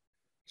again.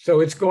 So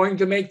it's going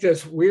to make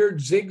this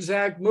weird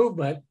zigzag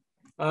movement.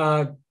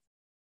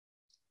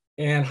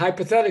 And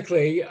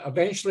hypothetically,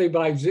 eventually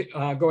by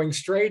going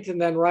straight and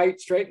then right,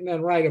 straight and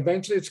then right,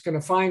 eventually it's going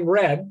to find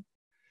red.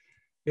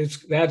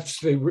 That's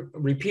the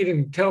repeat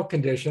until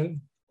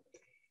condition.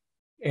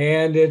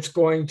 And it's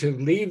going to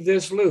leave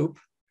this loop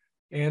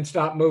and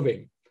stop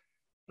moving.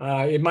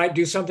 It might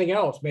do something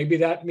else. Maybe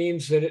that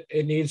means that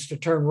it needs to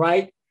turn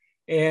right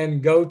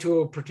and go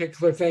to a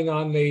particular thing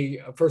on the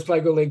first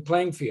Lego League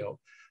playing field.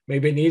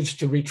 Maybe it needs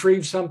to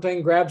retrieve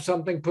something, grab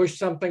something, push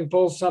something,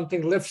 pull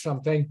something, lift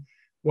something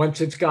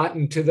once it's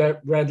gotten to that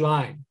red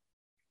line.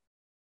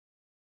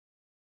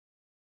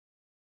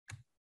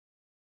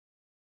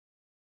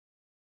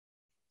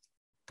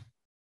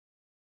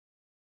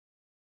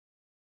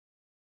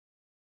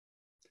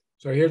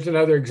 So here's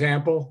another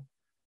example.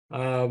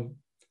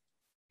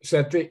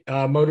 Set the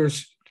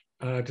motors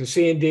to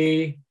C and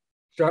D,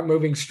 start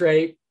moving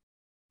straight,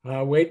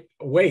 wait.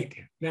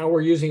 Now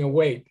we're using a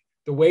wait.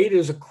 The wait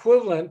is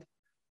equivalent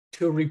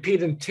to a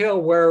repeat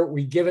until where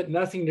we give it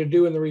nothing to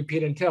do in the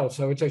repeat until.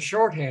 So it's a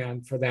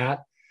shorthand for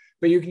that,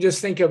 but you can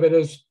just think of it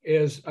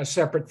as a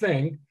separate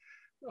thing.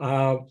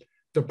 The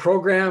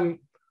program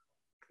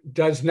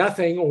does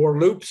nothing or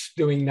loops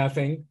doing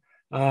nothing,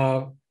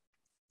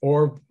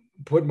 or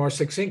put more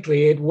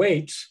succinctly, it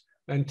waits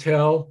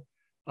until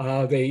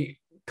the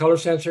color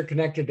sensor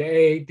connected to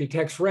A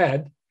detects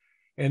red,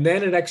 and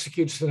then it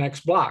executes the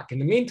next block. In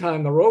the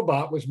meantime, the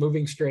robot was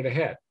moving straight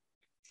ahead.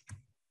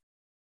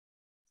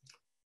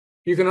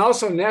 You can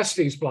also nest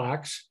these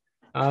blocks.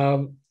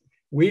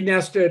 We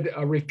nested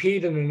a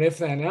repeat and an if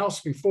then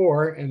else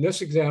before. In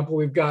this example,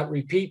 we've got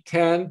repeat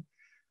 10,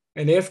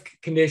 an if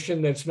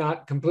condition that's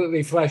not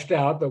completely fleshed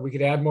out, but we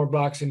could add more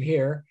blocks in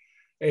here,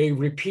 a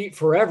repeat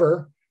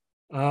forever.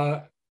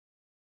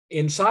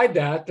 Inside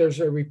that, there's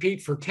a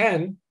repeat for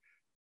 10,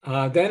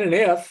 then an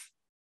if,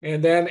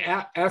 and then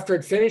after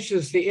it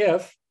finishes the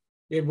if,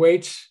 it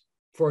waits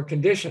for a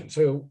condition.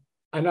 So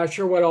I'm not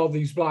sure what all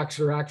these blocks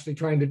are actually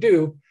trying to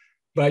do,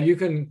 but you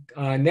can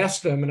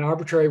nest them in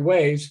arbitrary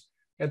ways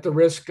at the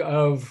risk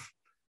of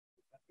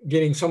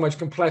getting so much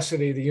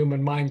complexity the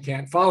human mind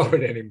can't follow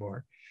it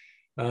anymore.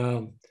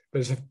 But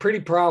it's a pretty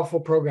powerful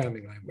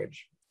programming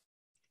language.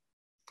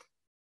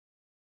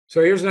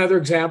 So here's another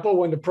example.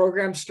 When the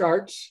program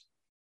starts,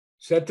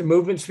 set the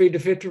movement speed to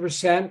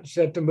 50%,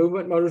 set the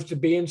movement motors to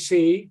B and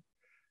C.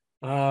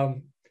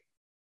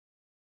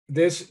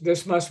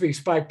 This must be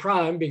spike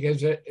prime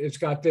because it's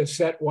got this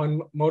set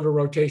one motor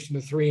rotation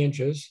to 3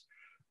 inches.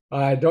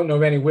 I don't know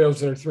of any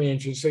wheels that are 3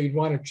 inches, so you'd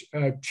want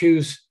to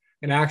choose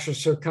an actual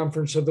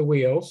circumference of the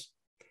wheels.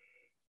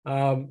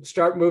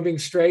 Start moving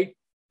straight,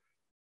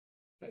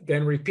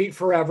 then repeat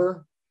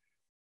forever.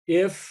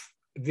 If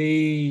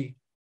the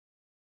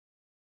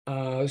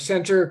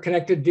sensor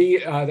connected D,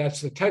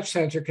 that's the touch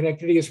sensor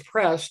connected D, is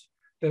pressed,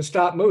 then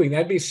stop moving.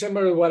 That'd be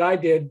similar to what I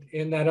did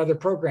in that other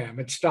program.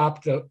 It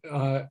stopped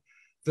the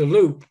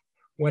loop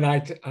when I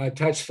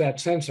touched that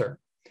sensor.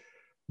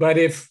 But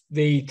if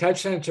the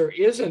touch sensor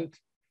isn't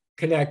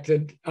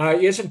connected,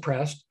 isn't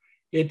pressed,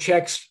 it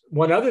checks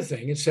one other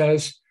thing. It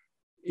says,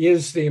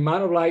 is the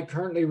amount of light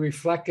currently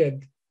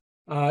reflected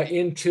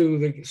into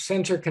the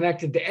sensor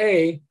connected to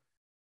A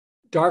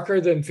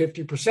darker than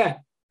 50%?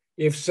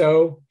 If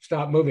so,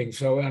 stop moving.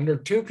 So under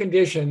 2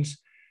 conditions,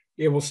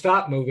 it will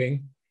stop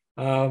moving.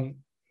 And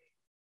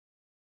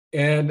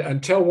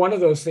until one of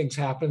those things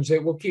happens,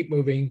 it will keep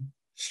moving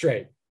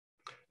straight.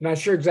 Not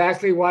sure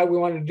exactly why we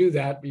want to do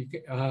that,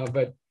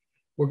 but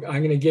I'm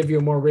going to give you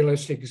a more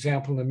realistic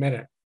example in a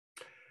minute.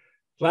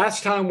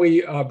 Last time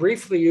we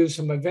briefly used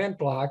some event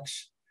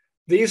blocks.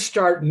 These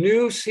start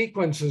new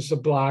sequences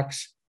of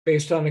blocks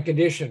based on a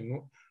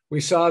condition.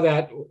 We saw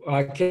that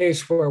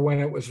case where when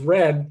it was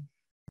red,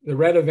 the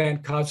red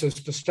event caused us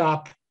to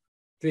stop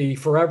the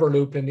forever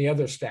loop in the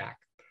other stack.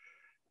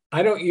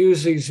 I don't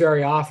use these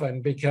very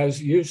often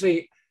because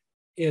usually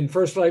in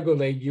first Lego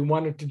League, you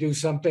want it to do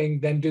something,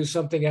 then do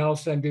something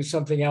else, then do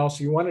something else.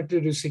 You want it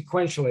to do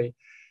sequentially.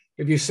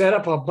 If you set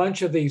up a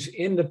bunch of these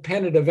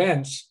independent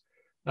events,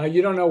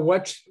 you don't know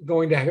what's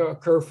going to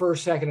occur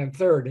first, second, and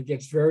third. It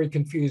gets very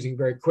confusing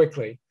very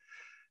quickly.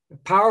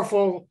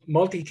 Powerful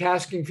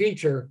multitasking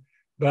feature,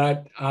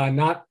 but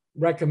not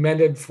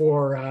recommended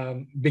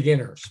for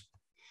beginners.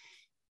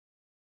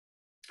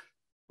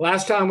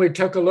 Last time we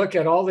took a look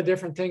at all the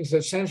different things that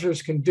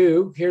sensors can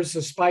do. Here's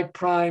the spike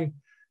prime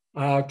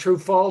true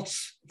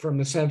false from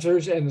the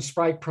sensors and the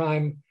spike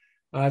prime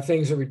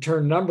things that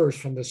return numbers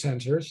from the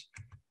sensors.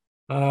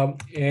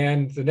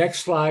 And the next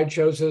slide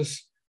shows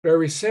us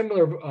very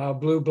similar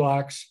blue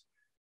blocks.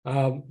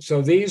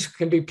 So these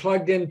can be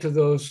plugged into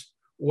those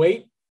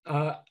weight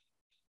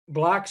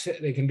blocks.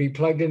 They can be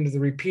plugged into the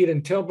repeat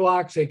until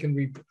blocks. They can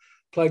be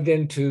plugged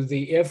into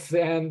the if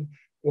then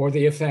or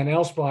the if then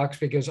else blocks,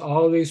 because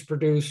all of these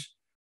produce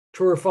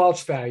true or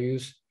false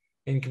values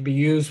and can be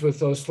used with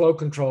those flow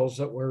controls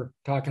that we're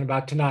talking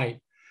about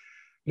tonight.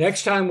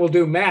 Next time we'll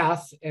do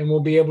math and we'll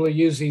be able to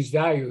use these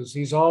values.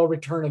 These all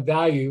return a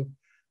value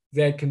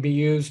that can be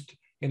used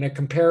in a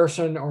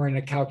comparison or in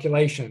a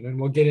calculation, and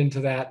we'll get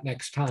into that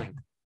next time.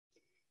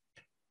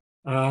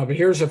 But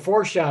here's a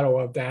foreshadow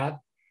of that,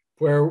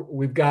 where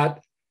we've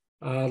got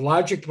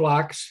logic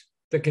blocks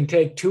that can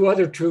take 2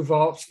 other true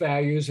false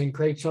values and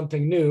create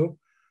something new,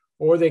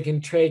 or they can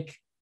take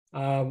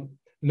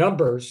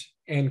numbers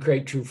and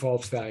create true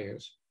false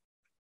values.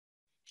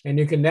 And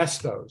you can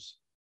nest those.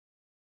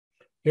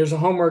 Here's a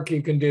homework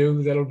you can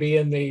do that'll be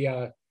in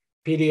the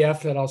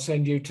PDF that I'll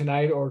send you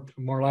tonight, or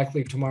more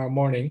likely tomorrow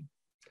morning.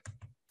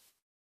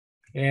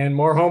 And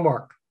more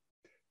homework.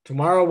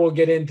 Tomorrow we'll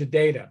get into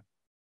data.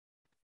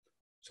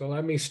 So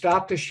let me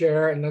stop the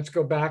share and let's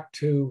go back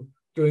to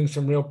doing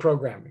some real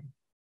programming.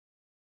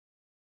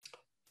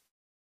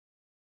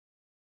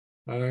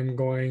 I'm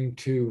going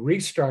to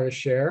restart a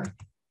share,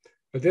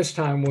 but this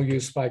time we'll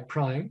use spike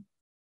prime.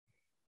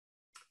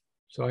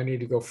 So I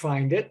need to go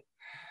find it.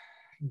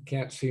 You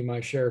can't see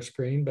my share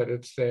screen, but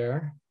it's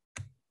there.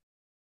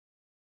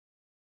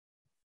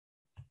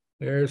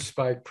 There's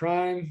spike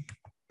prime.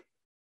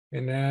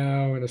 And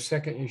now in a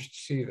second, you should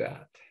see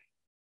that.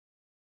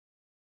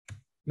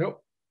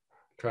 Nope,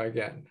 try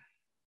again.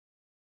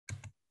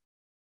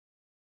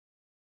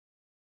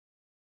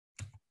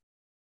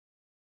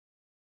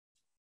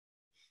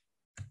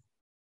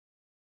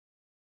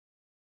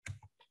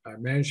 I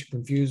managed to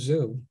confuse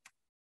Zoom.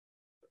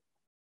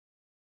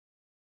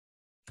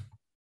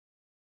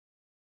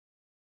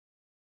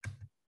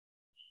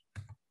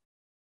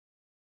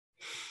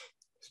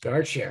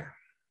 Start share.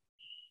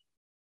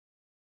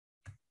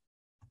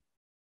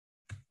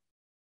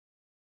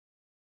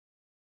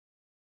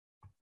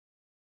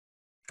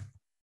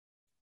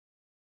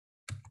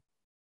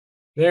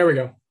 There we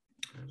go.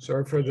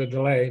 Sorry for the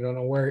delay. Don't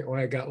know where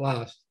I got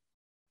lost.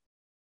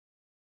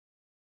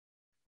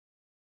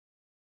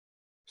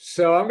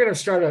 So I'm going to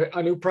start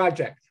a new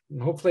project.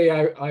 And hopefully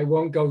I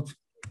won't go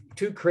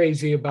too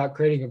crazy about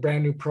creating a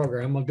brand new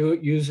program. I'll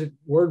use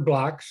word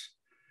blocks,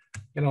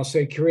 and I'll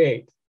say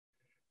create.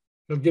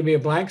 It'll give me a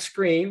blank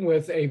screen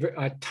with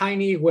a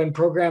tiny when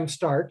program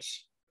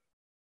starts.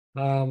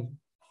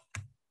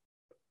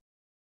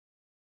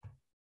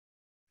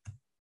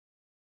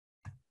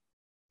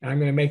 I'm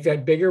going to make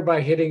that bigger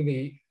by hitting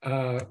the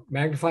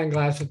magnifying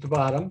glass at the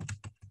bottom.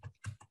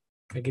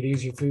 Make it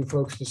easy for you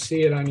folks to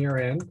see it on your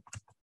end.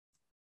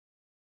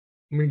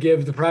 I'm going to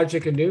give the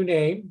project a new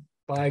name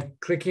by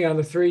clicking on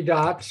the three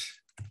dots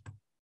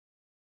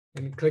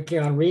and clicking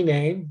on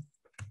rename.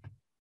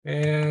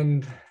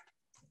 And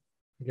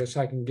I guess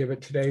I can give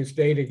it today's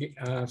date,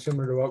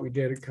 similar to what we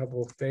did a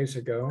couple of days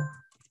ago.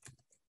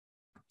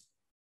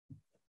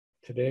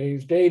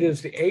 Today's date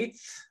is the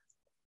 8th.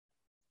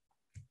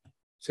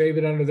 Save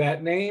it under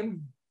that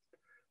name.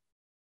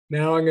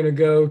 Now I'm going to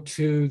go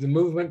to the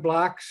movement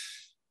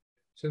blocks.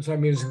 Since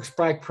I'm using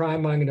Spike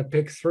Prime, I'm going to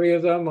pick 3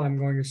 of them. I'm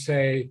going to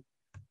say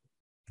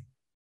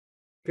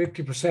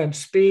 50%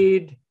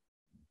 speed.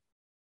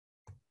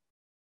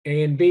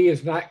 A and B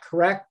is not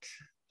correct.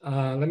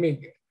 Let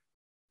me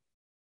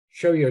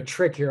show you a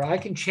trick here. I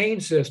can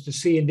change this to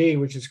C and D,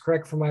 which is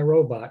correct for my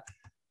robot.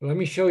 But let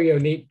me show you a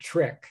neat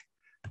trick.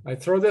 I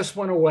throw this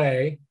one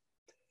away,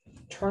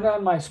 turn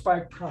on my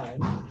Spike Prime,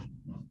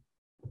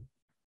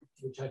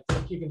 which I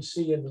think you can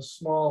see in the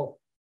small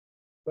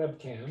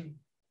webcam.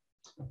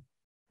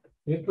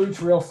 It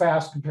boots real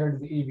fast compared to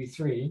the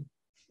EV3.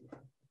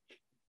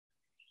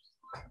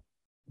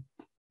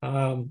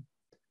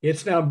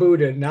 It's now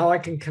booted. Now I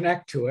can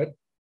connect to it.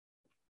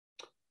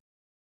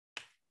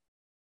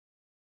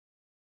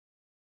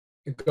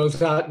 It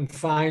goes out and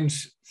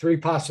finds 3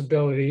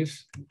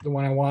 possibilities. The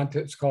one I want,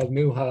 it's called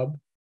New Hub.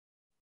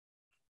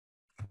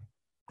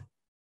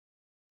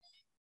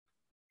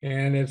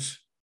 And it's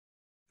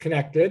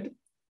connected.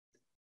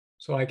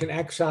 So I can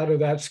X out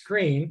of that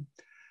screen.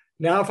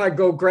 Now, if I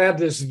go grab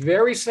this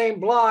very same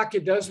block,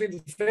 it does me the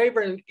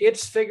favor and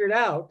it's figured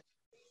out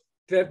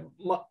that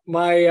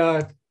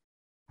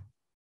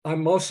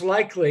I'm most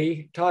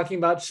likely talking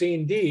about C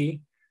and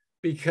D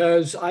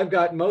because I've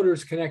got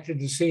motors connected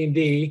to C and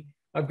D.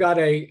 I've got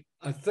a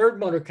third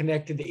motor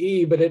connected to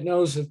E, but it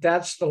knows that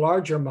that's the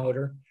larger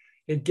motor.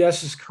 It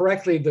guesses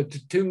correctly that the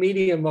 2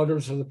 medium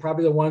motors are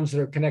probably the ones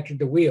that are connected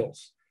to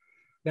wheels.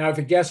 Now, if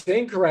it guessed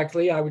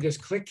incorrectly, I would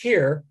just click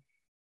here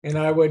and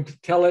I would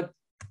tell it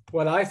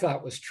what I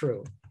thought was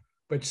true.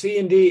 But C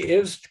and D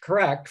is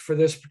correct for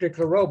this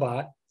particular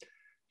robot.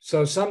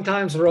 So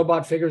sometimes the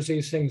robot figures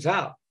these things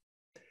out.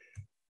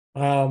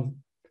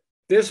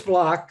 This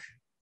block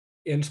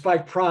in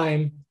Spike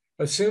Prime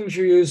assumes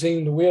you're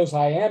using the wheels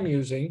I am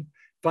using.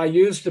 If I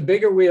use the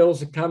bigger wheels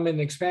that come in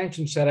the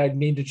expansion set, I'd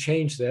need to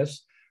change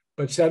this,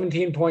 but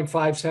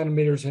 17.5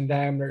 centimeters in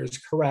diameter is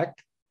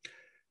correct.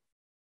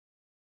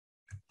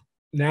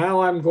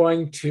 Now I'm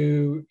going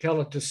to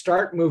tell it to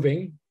start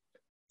moving.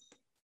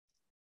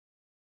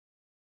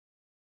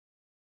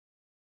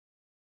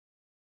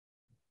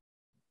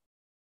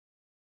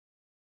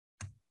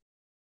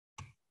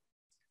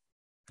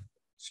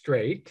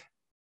 Straight.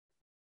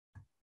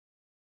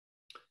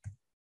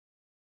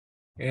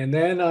 And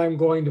then I'm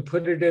going to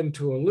put it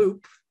into a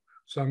loop.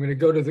 So I'm going to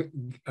go to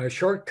the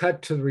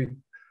shortcut to the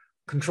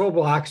control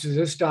blocks is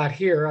this dot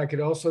here. I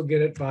could also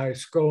get it by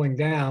scrolling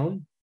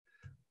down.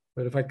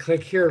 But if I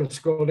click here, it'll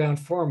scroll down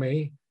for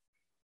me.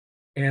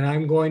 And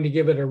I'm going to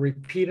give it a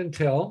repeat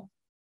until.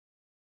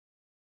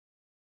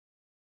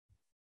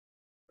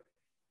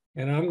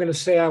 And I'm going to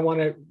say I want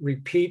to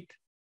repeat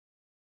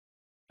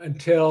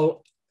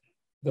until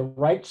the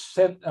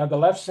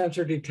left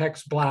sensor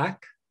detects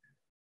black.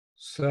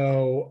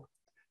 So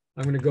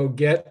I'm going to go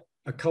get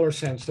a color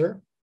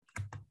sensor.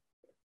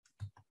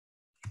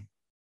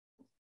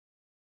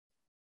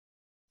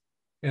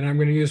 And I'm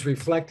going to use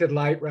reflected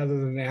light rather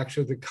than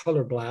actually the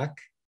color black.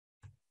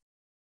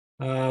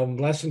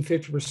 Less than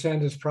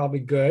 50% is probably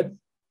good.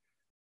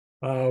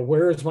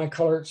 Where is my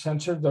color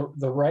sensor?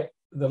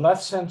 The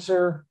left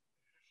sensor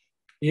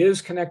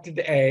is connected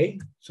to A,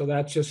 so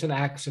that's just an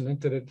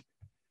accident that it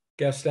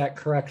guessed that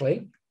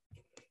correctly.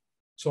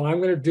 So I'm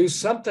going to do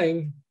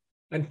something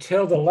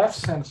until the left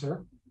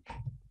sensor,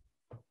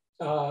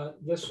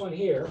 this one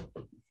here,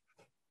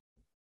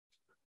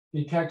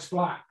 detects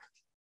black.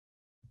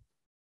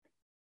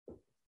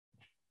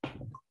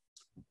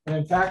 And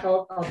in fact,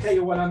 I'll tell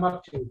you what I'm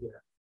up to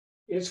here.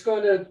 It's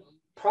going to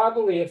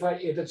probably, if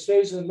it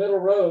stays in the middle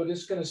road,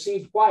 it's going to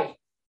see white.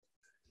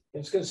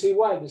 It's going to see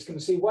white. It's going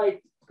to see white.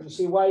 It's going to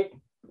see white.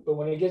 But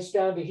when it gets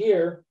down to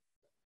here,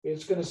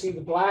 it's going to see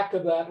the black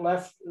of that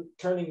left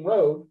turning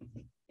road,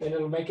 and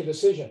it'll make a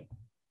decision.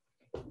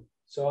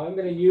 So I'm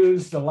going to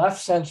use the left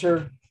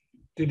sensor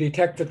to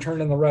detect the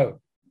turn in the road.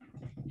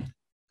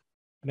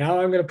 Now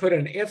I'm going to put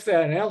an if,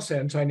 that, and else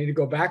in. So I need to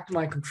go back to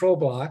my control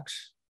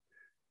blocks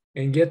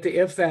and get the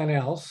if, that, and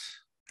else.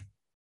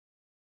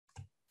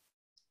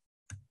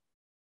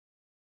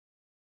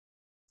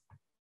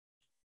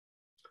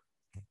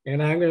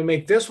 And I'm going to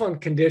make this one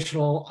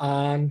conditional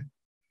on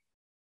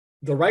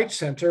the right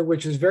sensor,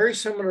 which is very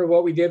similar to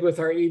what we did with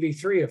our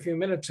EV3 a few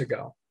minutes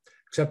ago,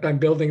 except I'm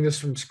building this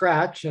from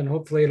scratch and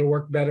hopefully it'll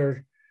work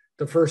better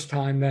the first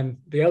time than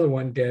the other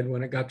one did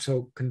when it got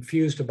so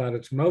confused about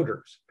its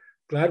motors.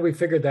 Glad we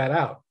figured that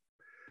out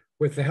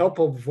with the help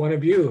of one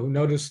of you who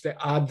noticed the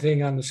odd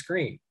thing on the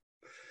screen.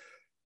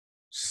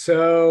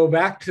 So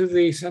back to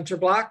the sensor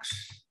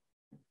blocks.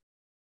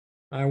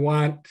 I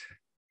want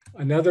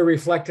another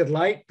reflected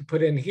light to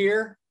put in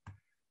here,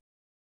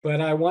 but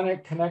I want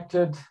it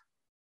connected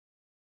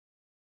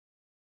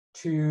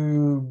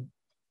to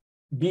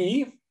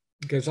B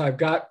because I've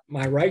got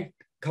my right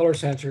color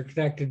sensor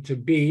connected to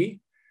B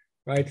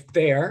right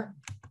there.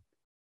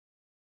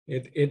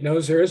 It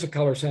knows there is a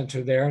color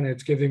sensor there and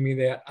it's giving me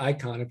that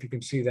icon, if you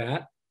can see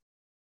that.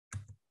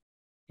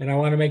 And I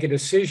want to make a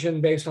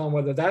decision based on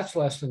whether that's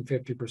less than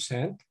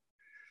 50%.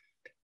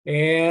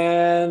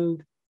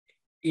 And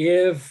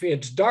if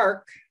it's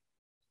dark,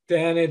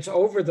 then it's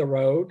over the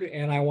road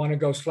and I want to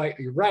go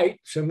slightly right,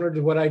 similar to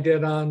what I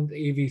did on the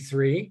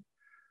EV3.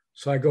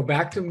 So I go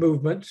back to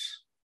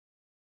movements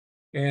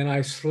and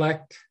I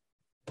select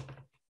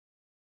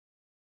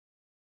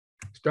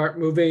start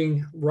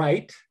moving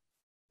right.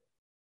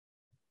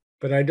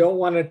 But I don't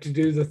want it to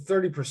do the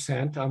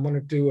 30%. I want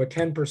to do a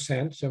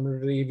 10%, similar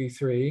to the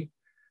EV3.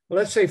 Well,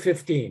 let's say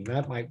 15,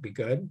 that might be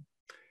good.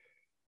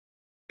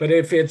 But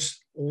if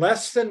it's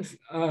less than,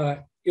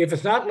 if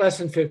it's not less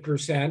than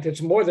 50%,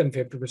 it's more than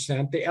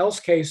 50%. The else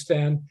case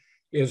then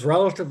is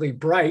relatively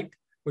bright,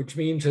 which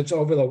means it's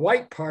over the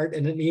white part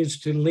and it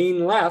needs to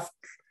lean left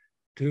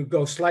to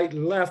go slightly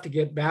left to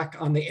get back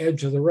on the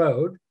edge of the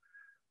road.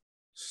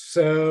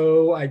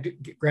 So I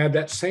grab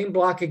that same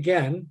block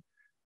again.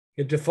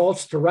 It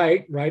defaults to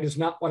right. Right is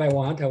not what I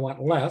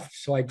want left.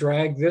 So I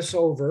drag this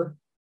over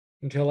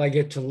until I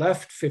get to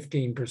left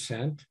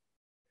 15%,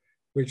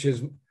 which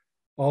is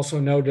also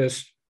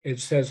notice it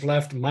says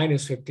left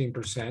minus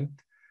 15%.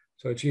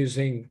 So it's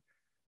using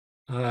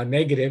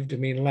negative to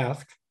mean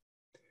left.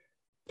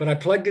 But I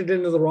plugged it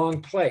into the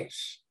wrong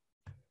place.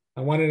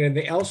 I want it in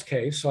the else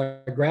case.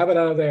 So I grab it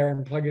out of there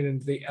and plug it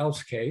into the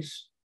else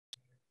case.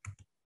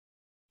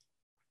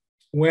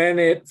 When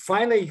it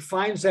finally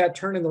finds that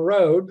turn in the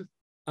road,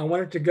 I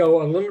want it to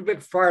go a little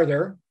bit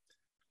farther.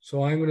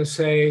 So I'm going to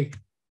say,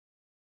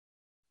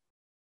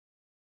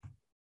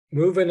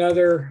 move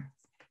another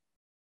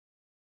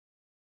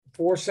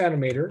 4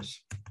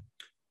 centimeters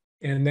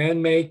and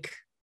then make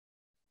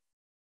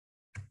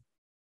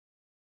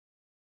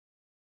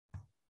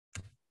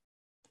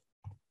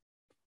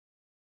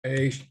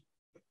a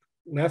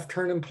left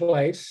turn in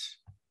place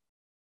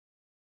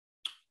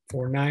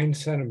for 9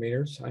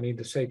 centimeters. I need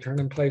to say turn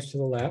in place to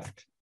the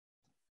left.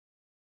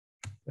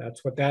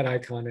 That's what that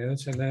icon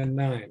is, and then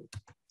 9.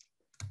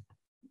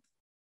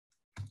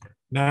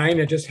 9,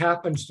 it just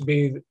happens to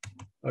be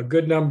a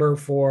good number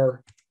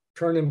for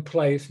turn in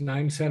place.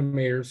 9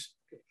 centimeters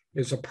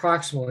is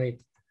approximately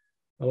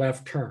a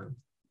left turn.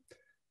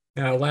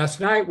 Now, last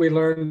night we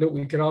learned that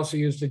we could also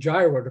use the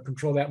gyro to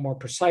control that more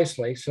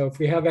precisely. So if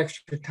we have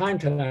extra time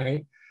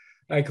tonight,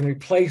 I can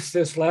replace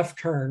this left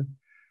turn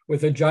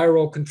with a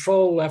gyro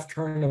control left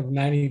turn of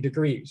 90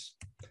 degrees.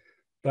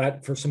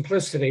 But for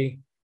simplicity,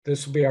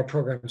 this will be our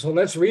program. So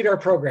let's read our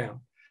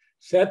program.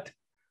 Set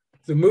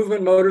the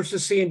movement motors to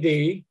C and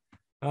D.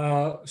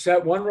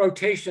 Set one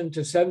rotation to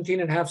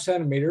 17.5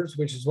 centimeters,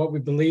 which is what we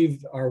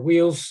believe our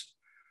wheel's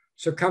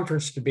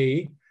circumference to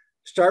be.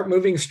 Start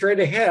moving straight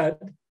ahead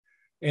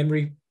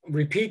and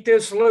repeat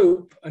this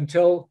loop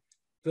until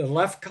the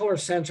left color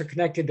sensor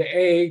connected to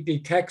A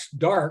detects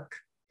dark.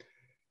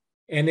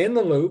 And in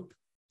the loop,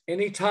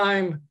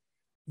 anytime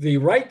the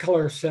right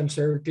color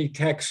sensor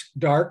detects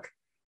dark,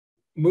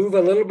 move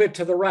a little bit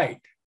to the right.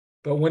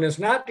 But when it's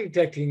not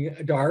detecting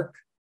dark,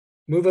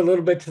 move a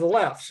little bit to the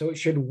left. So it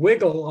should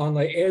wiggle on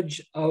the edge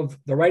of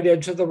the right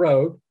edge of the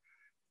road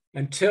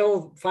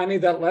until finally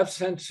that left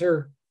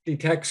sensor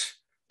detects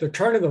the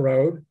turn of the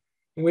road,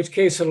 in which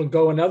case it'll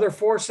go another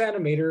 4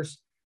 centimeters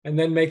and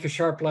then make a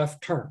sharp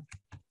left turn.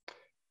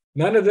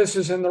 None of this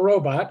is in the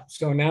robot.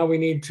 So now we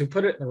need to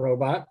put it in the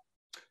robot.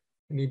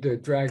 I need to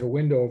drag a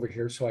window over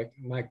here. So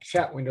my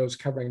chat window is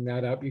covering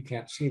that up. You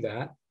can't see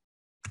that.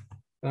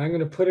 I'm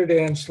going to put it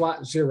in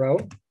slot 0.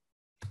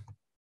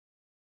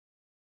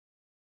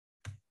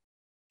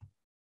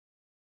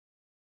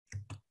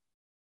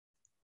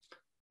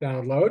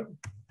 Download.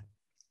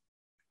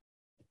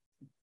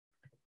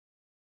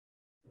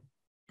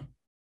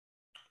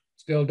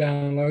 Still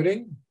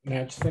downloading.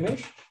 That's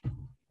finished.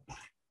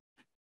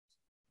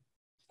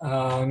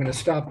 I'm going to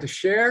stop the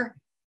share.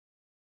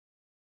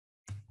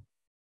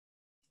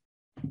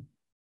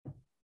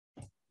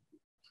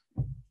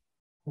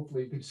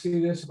 Hopefully you can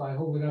see this if I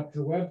hold it up to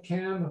the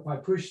webcam. If I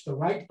push the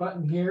right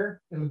button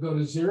here, it'll go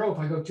to 0. If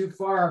I go too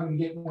far, I'm going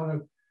to get one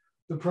of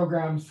the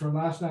programs from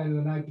last night or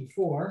the night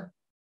before.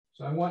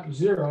 So I want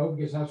 0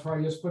 because that's where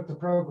I just put the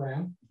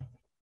program.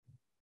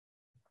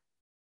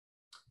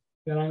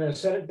 Then I'm going to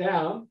set it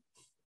down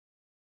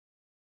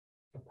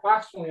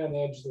approximately on the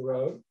edge of the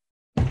road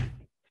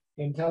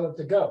and tell it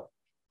to go.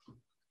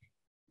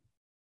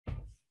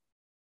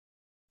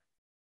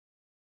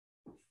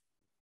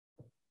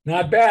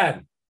 Not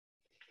bad.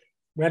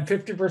 Went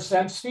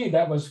 50% speed.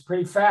 That was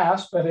pretty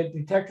fast, but it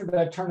detected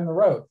that turn in the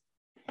road.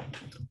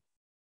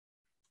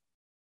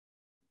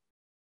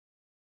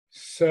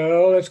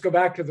 So let's go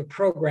back to the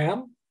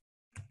program.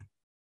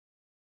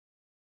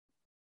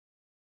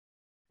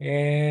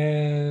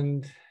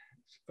 And if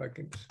I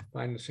can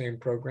find the same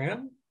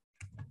program.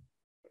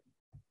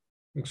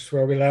 This is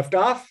where we left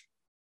off.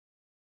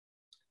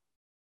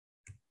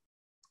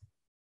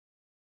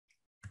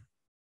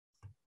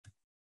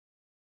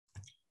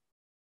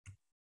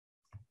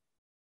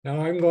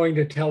 Now I'm going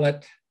to tell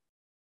it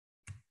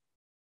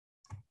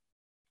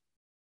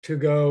to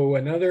go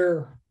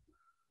another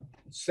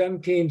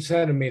 17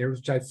 centimeters,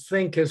 which I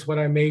think is what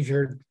I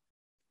measured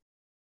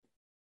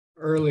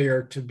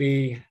earlier to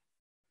be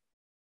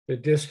the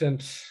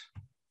distance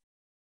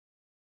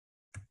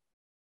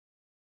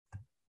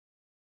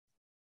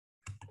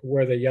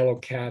where the yellow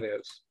cat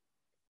is.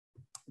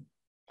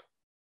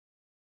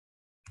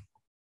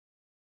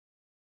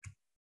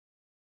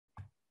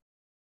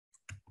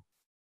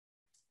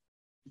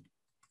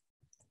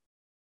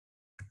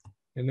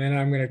 And then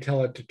I'm going to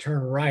tell it to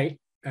turn right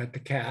at the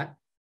cat.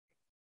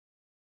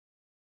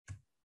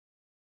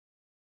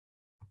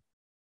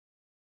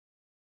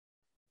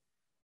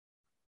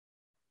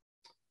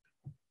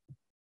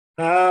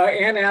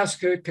 And ask,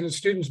 can the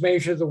students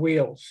measure the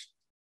wheels?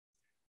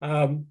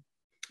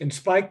 In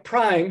Spike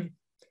Prime,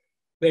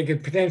 they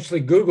could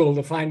potentially Google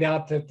to find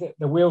out that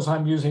the wheels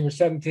I'm using are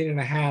 17 and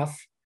a half.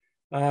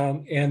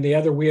 And the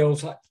other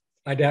wheels,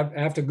 I'd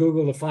have to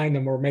Google to find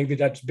them, or maybe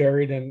that's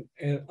buried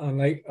on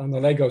the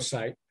Lego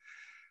site.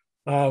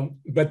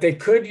 But they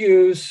could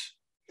use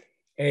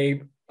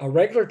a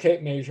regular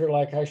tape measure,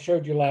 like I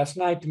showed you last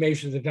night, to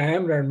measure the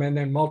diameter and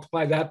then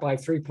multiply that by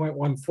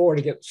 3.14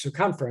 to get the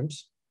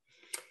circumference.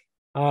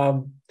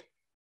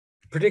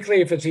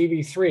 Particularly if it's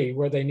EV3,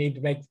 where they need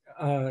to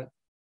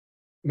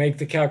make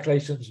the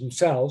calculations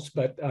themselves.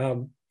 But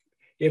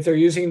if they're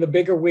using the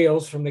bigger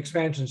wheels from the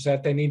expansion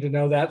set, they need to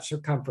know that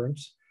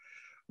circumference.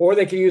 Or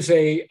they can use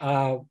a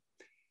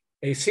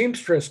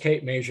seamstress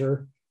tape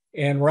measure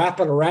and wrap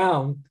it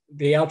around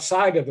the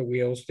outside of the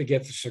wheels to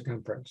get the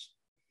circumference.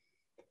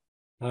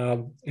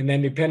 And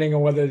then depending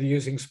on whether they're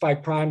using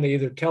Spike Prime, they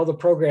either tell the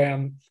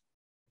program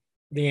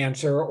the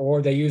answer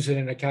or they use it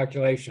in a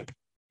calculation.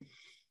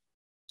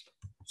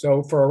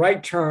 So for a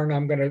right turn,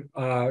 I'm going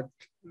to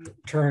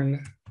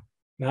turn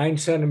 9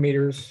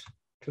 centimeters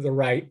to the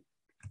right.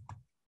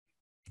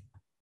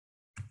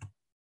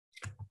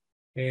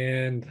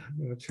 And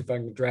let's see if I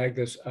can drag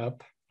this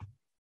up.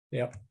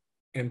 Yep.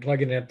 And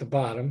plug it at the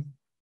bottom.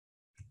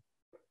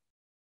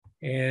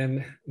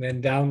 And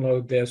then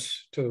download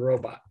this to the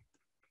robot.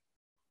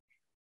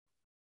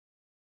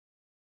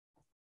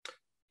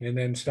 And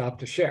then stop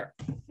the share.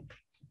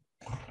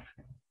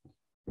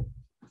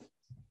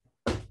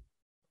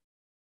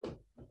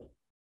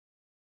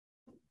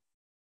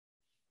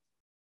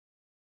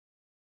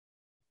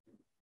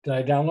 Did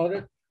I download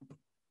it?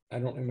 I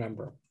don't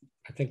remember.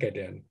 I think I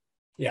did.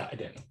 Yeah, I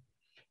did.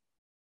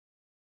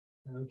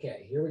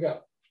 Okay, here we go.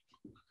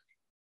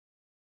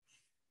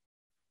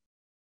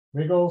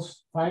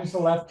 Wiggles, finds the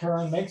left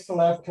turn, makes the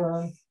left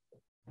turn.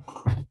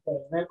 And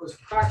that was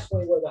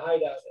approximately where the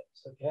hideout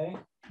is, okay?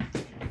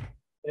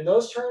 And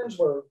those turns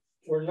were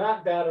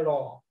not bad at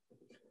all.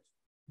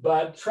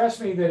 But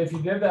trust me that if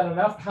you did that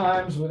enough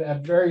times with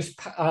at various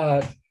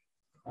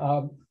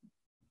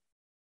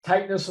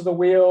tightness of the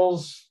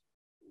wheels,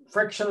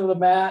 friction of the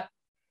mat,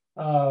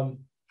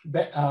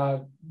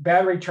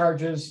 battery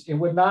charges, it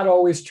would not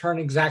always turn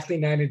exactly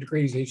 90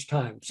 degrees each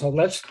time. So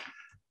let's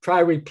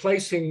try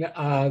replacing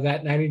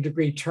that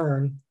 90-degree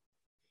turn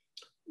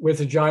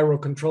with a gyro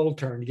control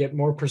turn to get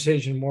more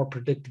precision, more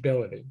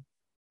predictability.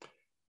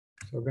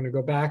 So we're going to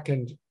go back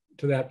to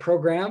that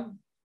program.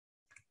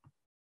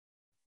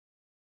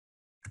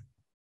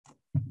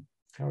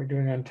 How are we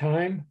doing on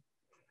time?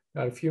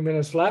 Got a few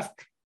minutes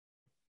left.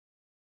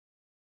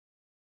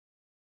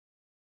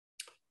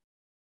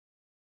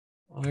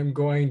 I'm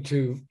going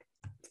to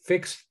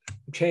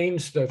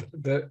change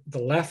the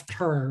left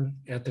turn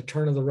at the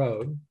turn of the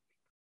road.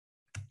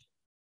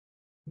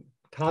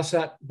 Toss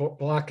that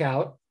block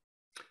out.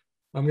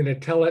 I'm going to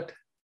tell it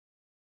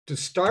to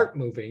start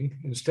moving.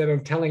 Instead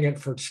of telling it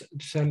for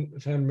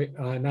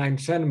 9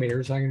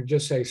 centimeters, I'm going to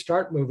just say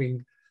start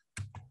moving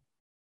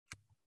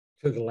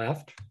to the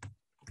left.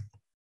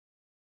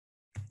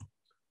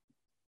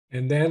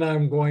 And then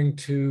I'm going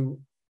to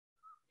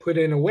put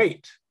in a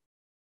weight.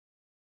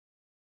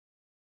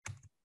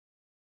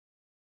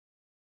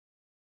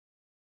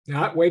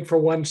 Not wait for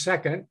 1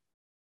 second,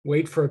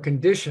 wait for a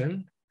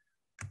condition.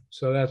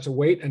 So that's a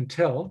wait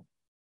until.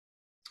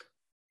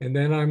 And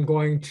then I'm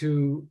going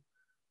to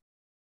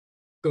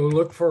go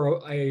look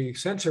for a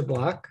sensor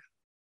block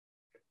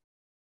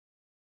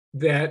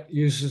that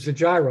uses a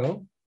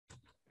gyro.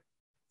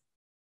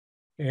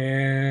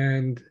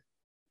 And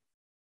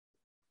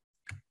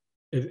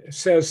it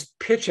says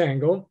pitch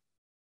angle.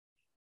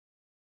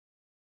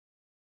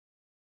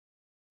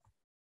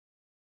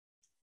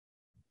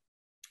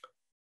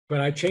 But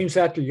I changed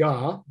that to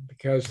yaw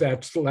because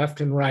that's left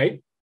and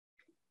right.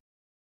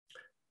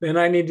 Then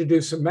I need to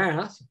do some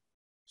math.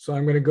 So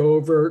I'm going to go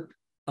over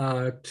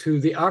to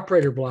the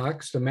operator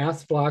blocks. The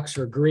math blocks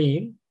are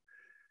green.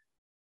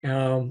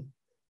 And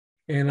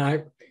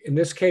in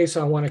this case,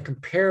 I want to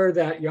compare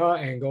that yaw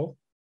angle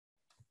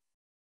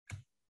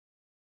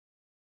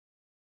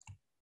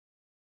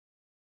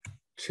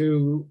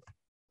to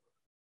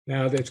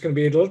Now, it's going to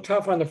be a little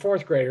tough on the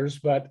fourth graders,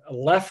 but a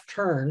left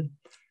turn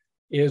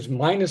is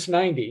minus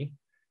 90.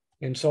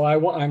 And so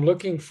I'm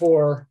looking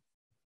for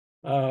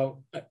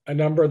a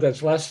number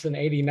that's less than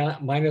 89,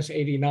 minus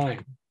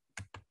 89.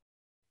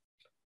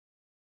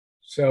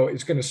 So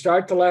it's going to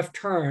start the left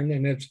turn,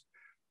 and it's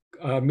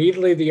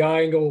immediately the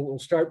eye angle will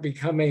start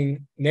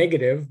becoming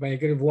negative,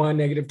 -1,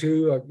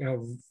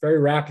 -2, very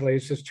rapidly.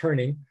 It's just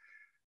turning.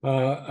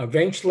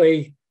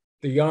 Eventually,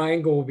 the eye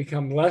angle will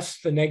become less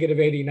than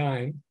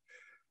 -89.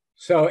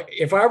 So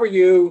if I were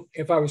you,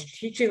 if I was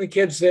teaching the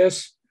kids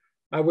this,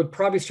 I would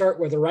probably start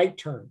with a right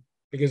turn,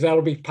 because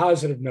that'll be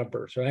positive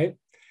numbers, right?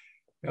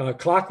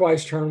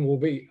 Clockwise turn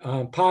will be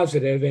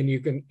positive, and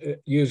you can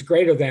use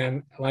greater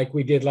than like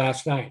we did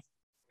last night.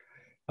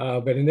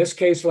 But in this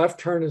case, left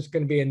turn is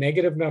going to be a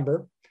negative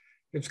number.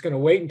 It's going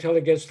to wait until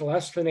it gets to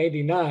less than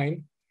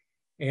 89.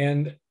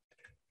 And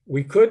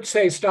we could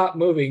say stop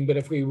moving, but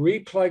if we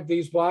replug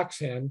these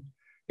blocks in,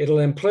 it'll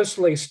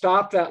implicitly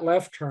stop that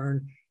left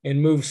turn and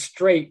move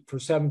straight for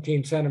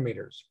 17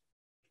 centimeters.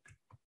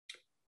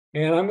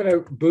 And I'm going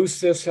to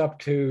boost this up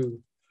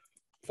to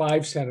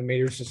 5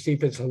 centimeters to see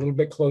if it's a little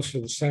bit closer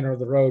to the center of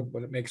the road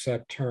when it makes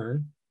that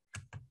turn.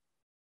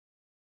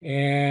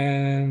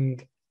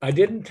 And I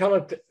didn't tell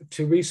it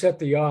to reset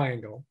the yaw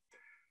angle.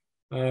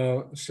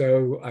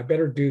 So I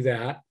better do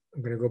that.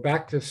 I'm going to go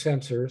back to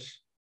sensors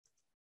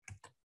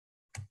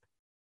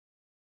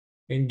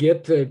and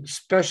get the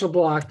special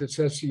block that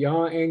says the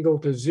yaw angle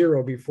to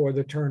 0 before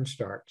the turn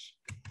starts.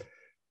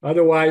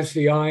 Otherwise,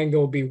 the yaw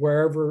angle will be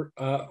wherever,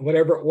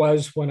 whatever it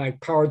was when I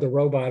powered the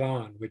robot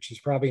on, which is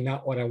probably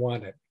not what I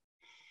wanted.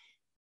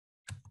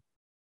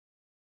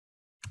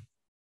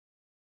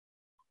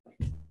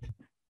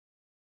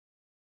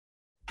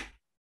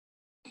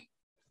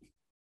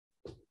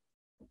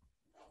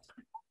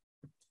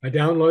 I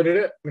downloaded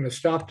it. I'm going to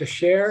stop the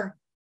share.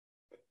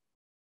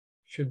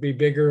 Should be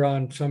bigger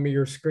on some of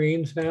your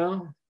screens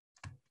now.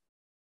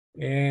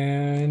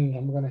 And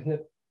I'm going to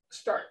hit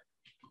start.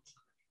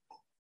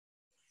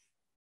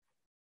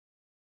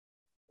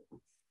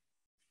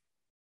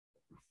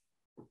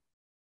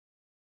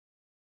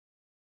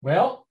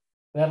 Well,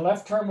 that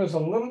left turn was a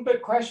little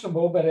bit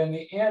questionable, but in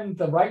the end,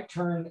 the right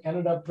turn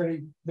ended up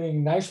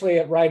being nicely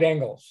at right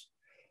angles.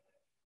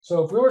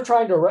 So if we were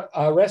trying to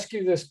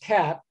rescue this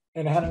cat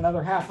and had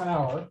another half an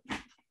hour,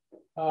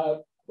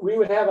 we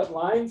would have it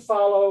line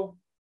follow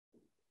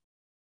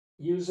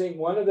using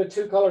one of the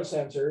 2 color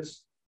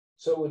sensors,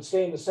 so it would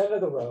stay in the center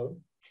of the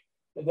road,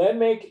 and then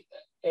make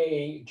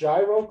a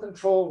gyro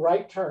control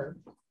right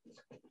turn.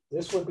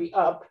 This would be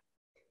up.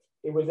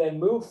 It would then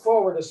move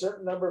forward a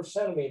certain number of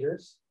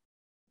centimeters,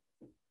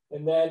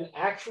 and then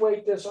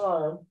actuate this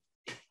arm,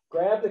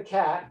 grab the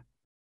cat,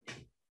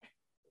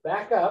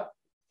 back up,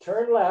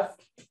 turn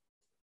left,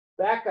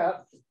 back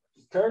up,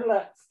 turn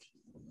left,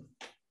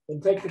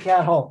 and take the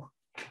cat home.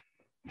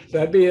 So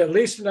that'd be at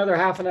least another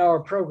half an hour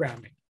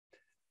programming.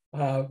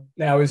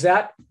 Now, is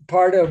that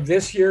part of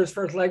this year's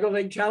first Lego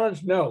League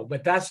Challenge? No,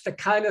 but that's the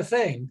kind of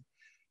thing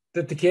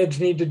that the kids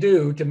need to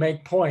do to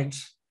make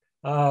points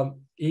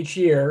each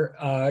year,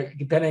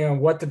 depending on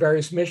what the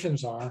various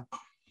missions are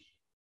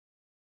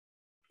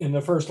in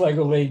the first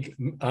Lego League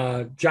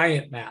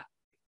giant map.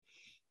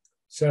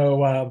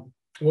 So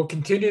we'll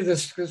continue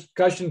this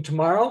discussion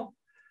tomorrow,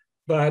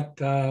 but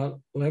I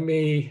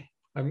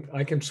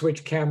can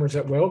switch cameras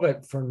at will,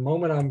 but for the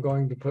moment, I'm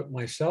going to put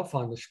myself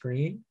on the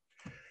screen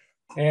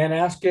and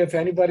ask if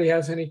anybody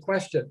has any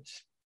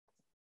questions.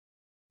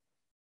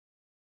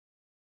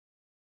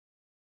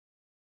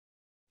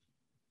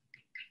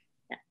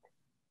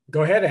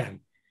 Go ahead,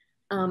 Anne.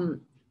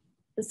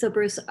 So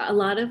Bruce, a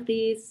lot of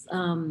these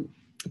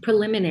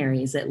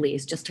preliminaries, at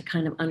least, just to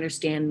kind of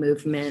understand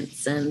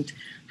movements and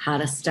how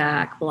to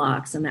stack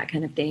blocks and that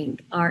kind of thing,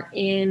 are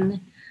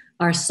in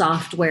our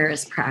software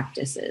as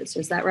practices.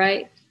 Is that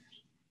right?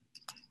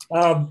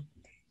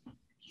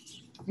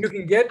 You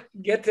can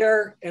get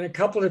there in a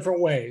couple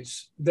different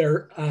ways.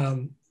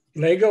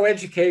 Lego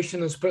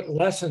Education has put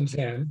lessons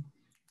in,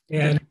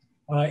 and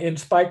in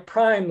Spike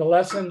Prime, the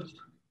lessons,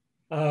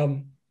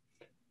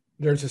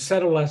 there's a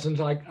set of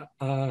lessons.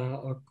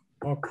 I'll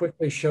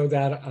quickly show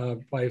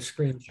that by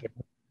screen share.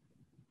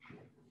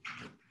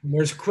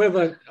 There's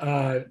equivalent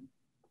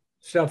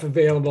stuff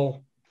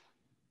available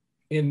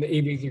in the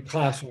EV3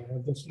 Classroom. I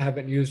just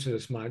haven't used it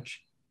as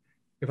much.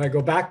 If I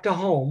go back to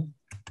home,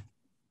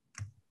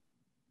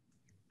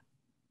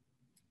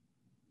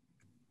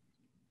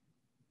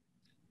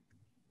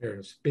 there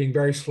it is, being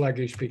very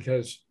sluggish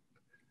because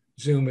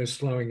Zoom is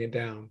slowing it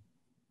down.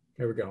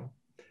 There we go.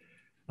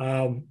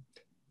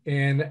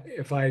 And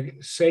if I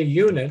say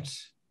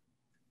units,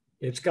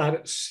 it's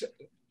got,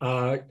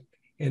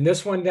 in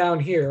this one down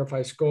here, if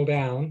I scroll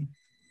down,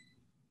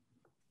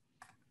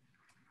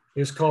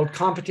 is called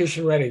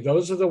Competition Ready.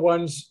 Those are the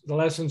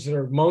lessons that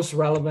are most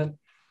relevant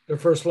to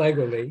first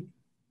Lego League.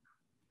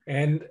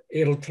 And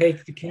it'll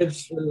take the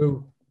kids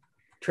through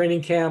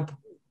training camp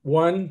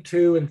 1,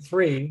 2, and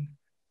 3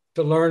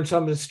 to learn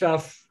some of the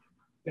stuff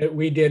that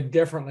we did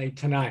differently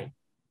tonight.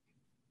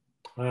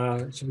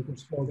 So you can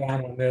scroll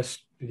down on this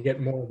to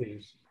get more of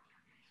these.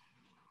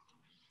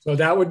 So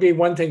that would be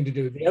one thing to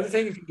do. The other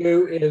thing you can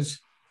do is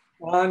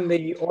on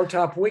the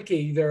ORTOP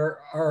wiki, there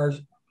are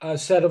a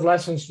set of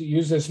lessons to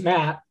use this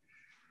mat.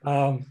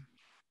 You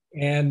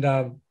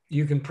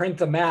can print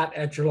the mat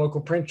at your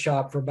local print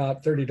shop for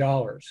about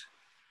 $30.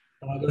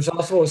 There's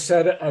also a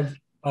set of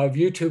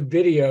YouTube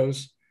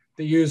videos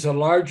that use a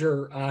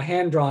larger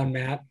hand-drawn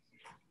mat,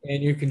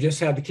 and you can just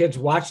have the kids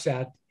watch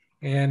that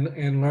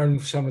and learn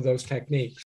some of those techniques.